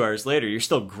workout, 2 hours later, you're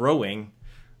still growing.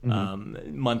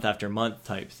 Month after month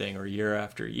type thing, or year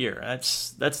after year.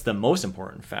 That's the most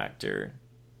important factor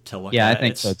to look at. Yeah, I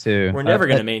think so too. We're never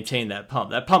going to maintain that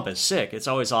pump. That pump is sick. It's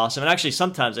always awesome. And actually,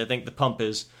 sometimes I think the pump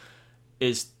is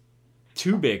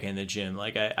too big in the gym.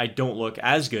 Like I don't look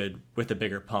as good with a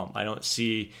bigger pump. I don't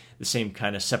see the same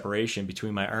kind of separation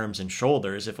between my arms and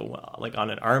shoulders. If it, like on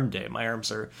an arm day, my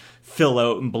arms are fill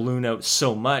out and balloon out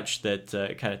so much that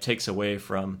it kind of takes away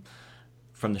from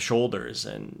the shoulders.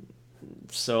 And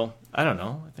so I don't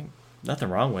know. I think nothing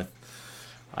wrong with.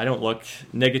 I don't look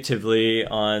negatively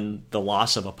on the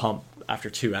loss of a pump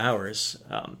after 2 hours,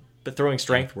 but throwing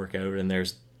strength workout in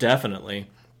there's definitely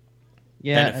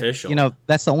beneficial. You know,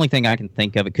 that's the only thing I can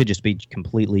think of. It could just be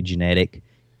completely genetic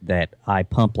that I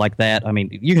pump like that. I mean,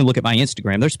 you can look at my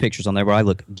Instagram. There's pictures on there where I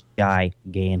look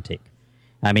gigantic.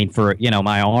 I mean, for, you know,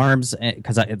 my arms,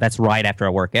 because that's right after I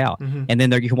work out. Mm-hmm. And then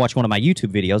there you can watch one of my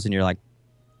YouTube videos and you're like,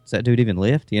 does that dude even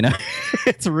lift? You know,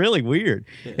 it's really weird.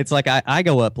 Yeah. It's like I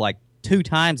go up like 2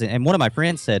 times, and one of my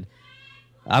friends said,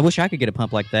 I wish I could get a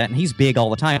pump like that. And he's big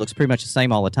all the time. It looks pretty much the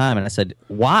same all the time. And I said,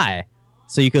 why?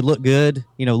 So you could look good,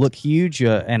 you know, look huge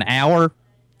an hour,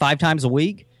 5 times a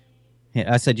week.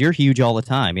 I said, you're huge all the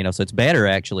time, you know, so it's better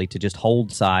actually to just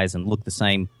hold size and look the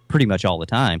same pretty much all the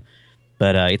time.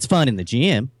 But it's fun in the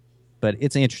gym, but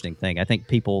it's an interesting thing. I think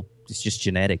it's just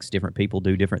genetics. Different people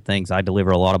do different things. I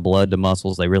deliver a lot of blood to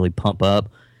muscles. They really pump up,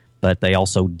 but they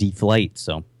also deflate.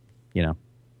 So, you know.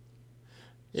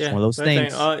 Yeah, one of those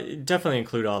things. Definitely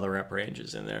include all the rep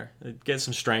ranges in there. Get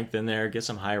some strength in there. Get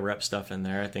some high rep stuff in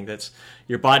there. I think that's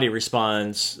your body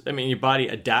responds. I mean, your body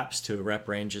adapts to rep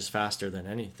ranges faster than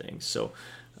anything. So,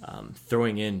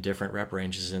 throwing in different rep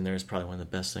ranges in there is probably one of the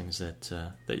best things that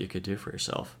you could do for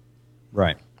yourself.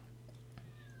 Right.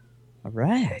 All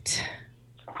right.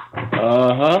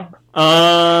 Have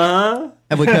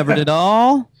we covered it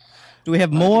all? Do we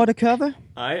have more to cover?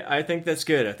 I think that's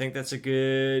good. I think that's a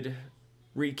good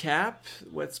recap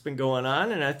what's been going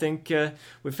on, and I think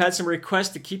we've had some requests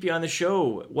to keep you on the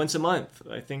show once a month.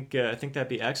 I think that'd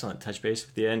be excellent. Touch base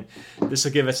with you, and this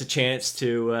will give us a chance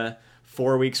to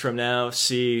 4 weeks from now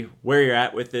see where you're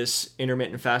at with this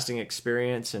intermittent fasting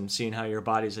experience and seeing how your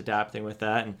body's adapting with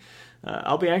that. And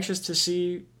I'll be anxious to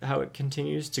see how it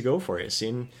continues to go for you.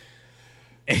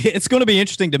 It's going to be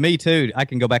interesting to me too. I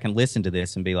can go back and listen to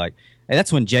this and be like, hey,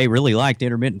 that's when Jay really liked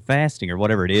intermittent fasting or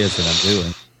whatever it is that I'm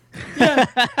doing. Yeah.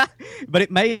 But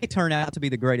it may turn out to be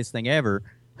the greatest thing ever.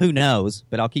 Who knows?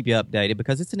 But I'll keep you updated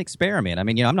because it's an experiment. I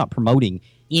mean, you know, I'm not promoting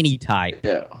any type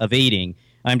of eating.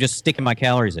 I'm just sticking my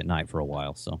calories at night for a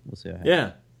while. So we'll see how it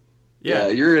happens. Yeah.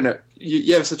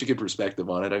 You have such a good perspective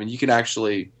on it. I mean, you can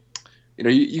actually, you know,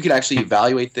 you can actually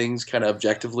evaluate things kind of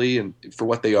objectively and for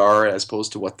what they are as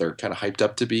opposed to what they're kind of hyped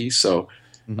up to be. So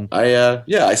I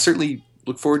certainly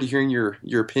look forward to hearing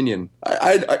your opinion.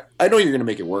 I know you're going to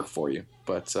make it work for you,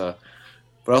 but I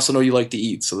also know you like to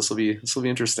eat, so this will be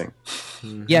interesting.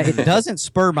 Yeah, it doesn't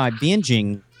spur my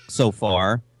binging so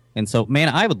far, and so man,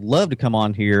 I would love to come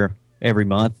on here every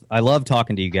month. I love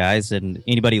talking to you guys, and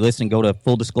anybody listening, go to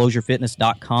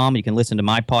fulldisclosurefitness.com. You can listen to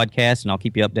my podcast, and I'll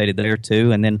keep you updated there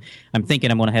too. And then I'm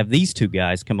thinking I'm going to have these 2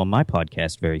 guys come on my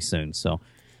podcast very soon. So,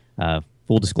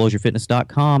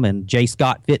 fulldisclosurefitness.com and J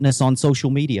Scott Fitness on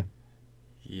social media.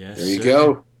 Yes, there you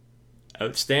go.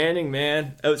 Outstanding,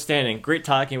 man. Outstanding. Great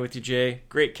talking with you, Jay.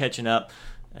 Great catching up.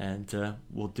 And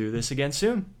we'll do this again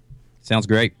soon. Sounds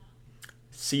great.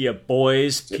 See ya,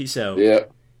 boys. Peace out. Yeah.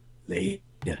 Late.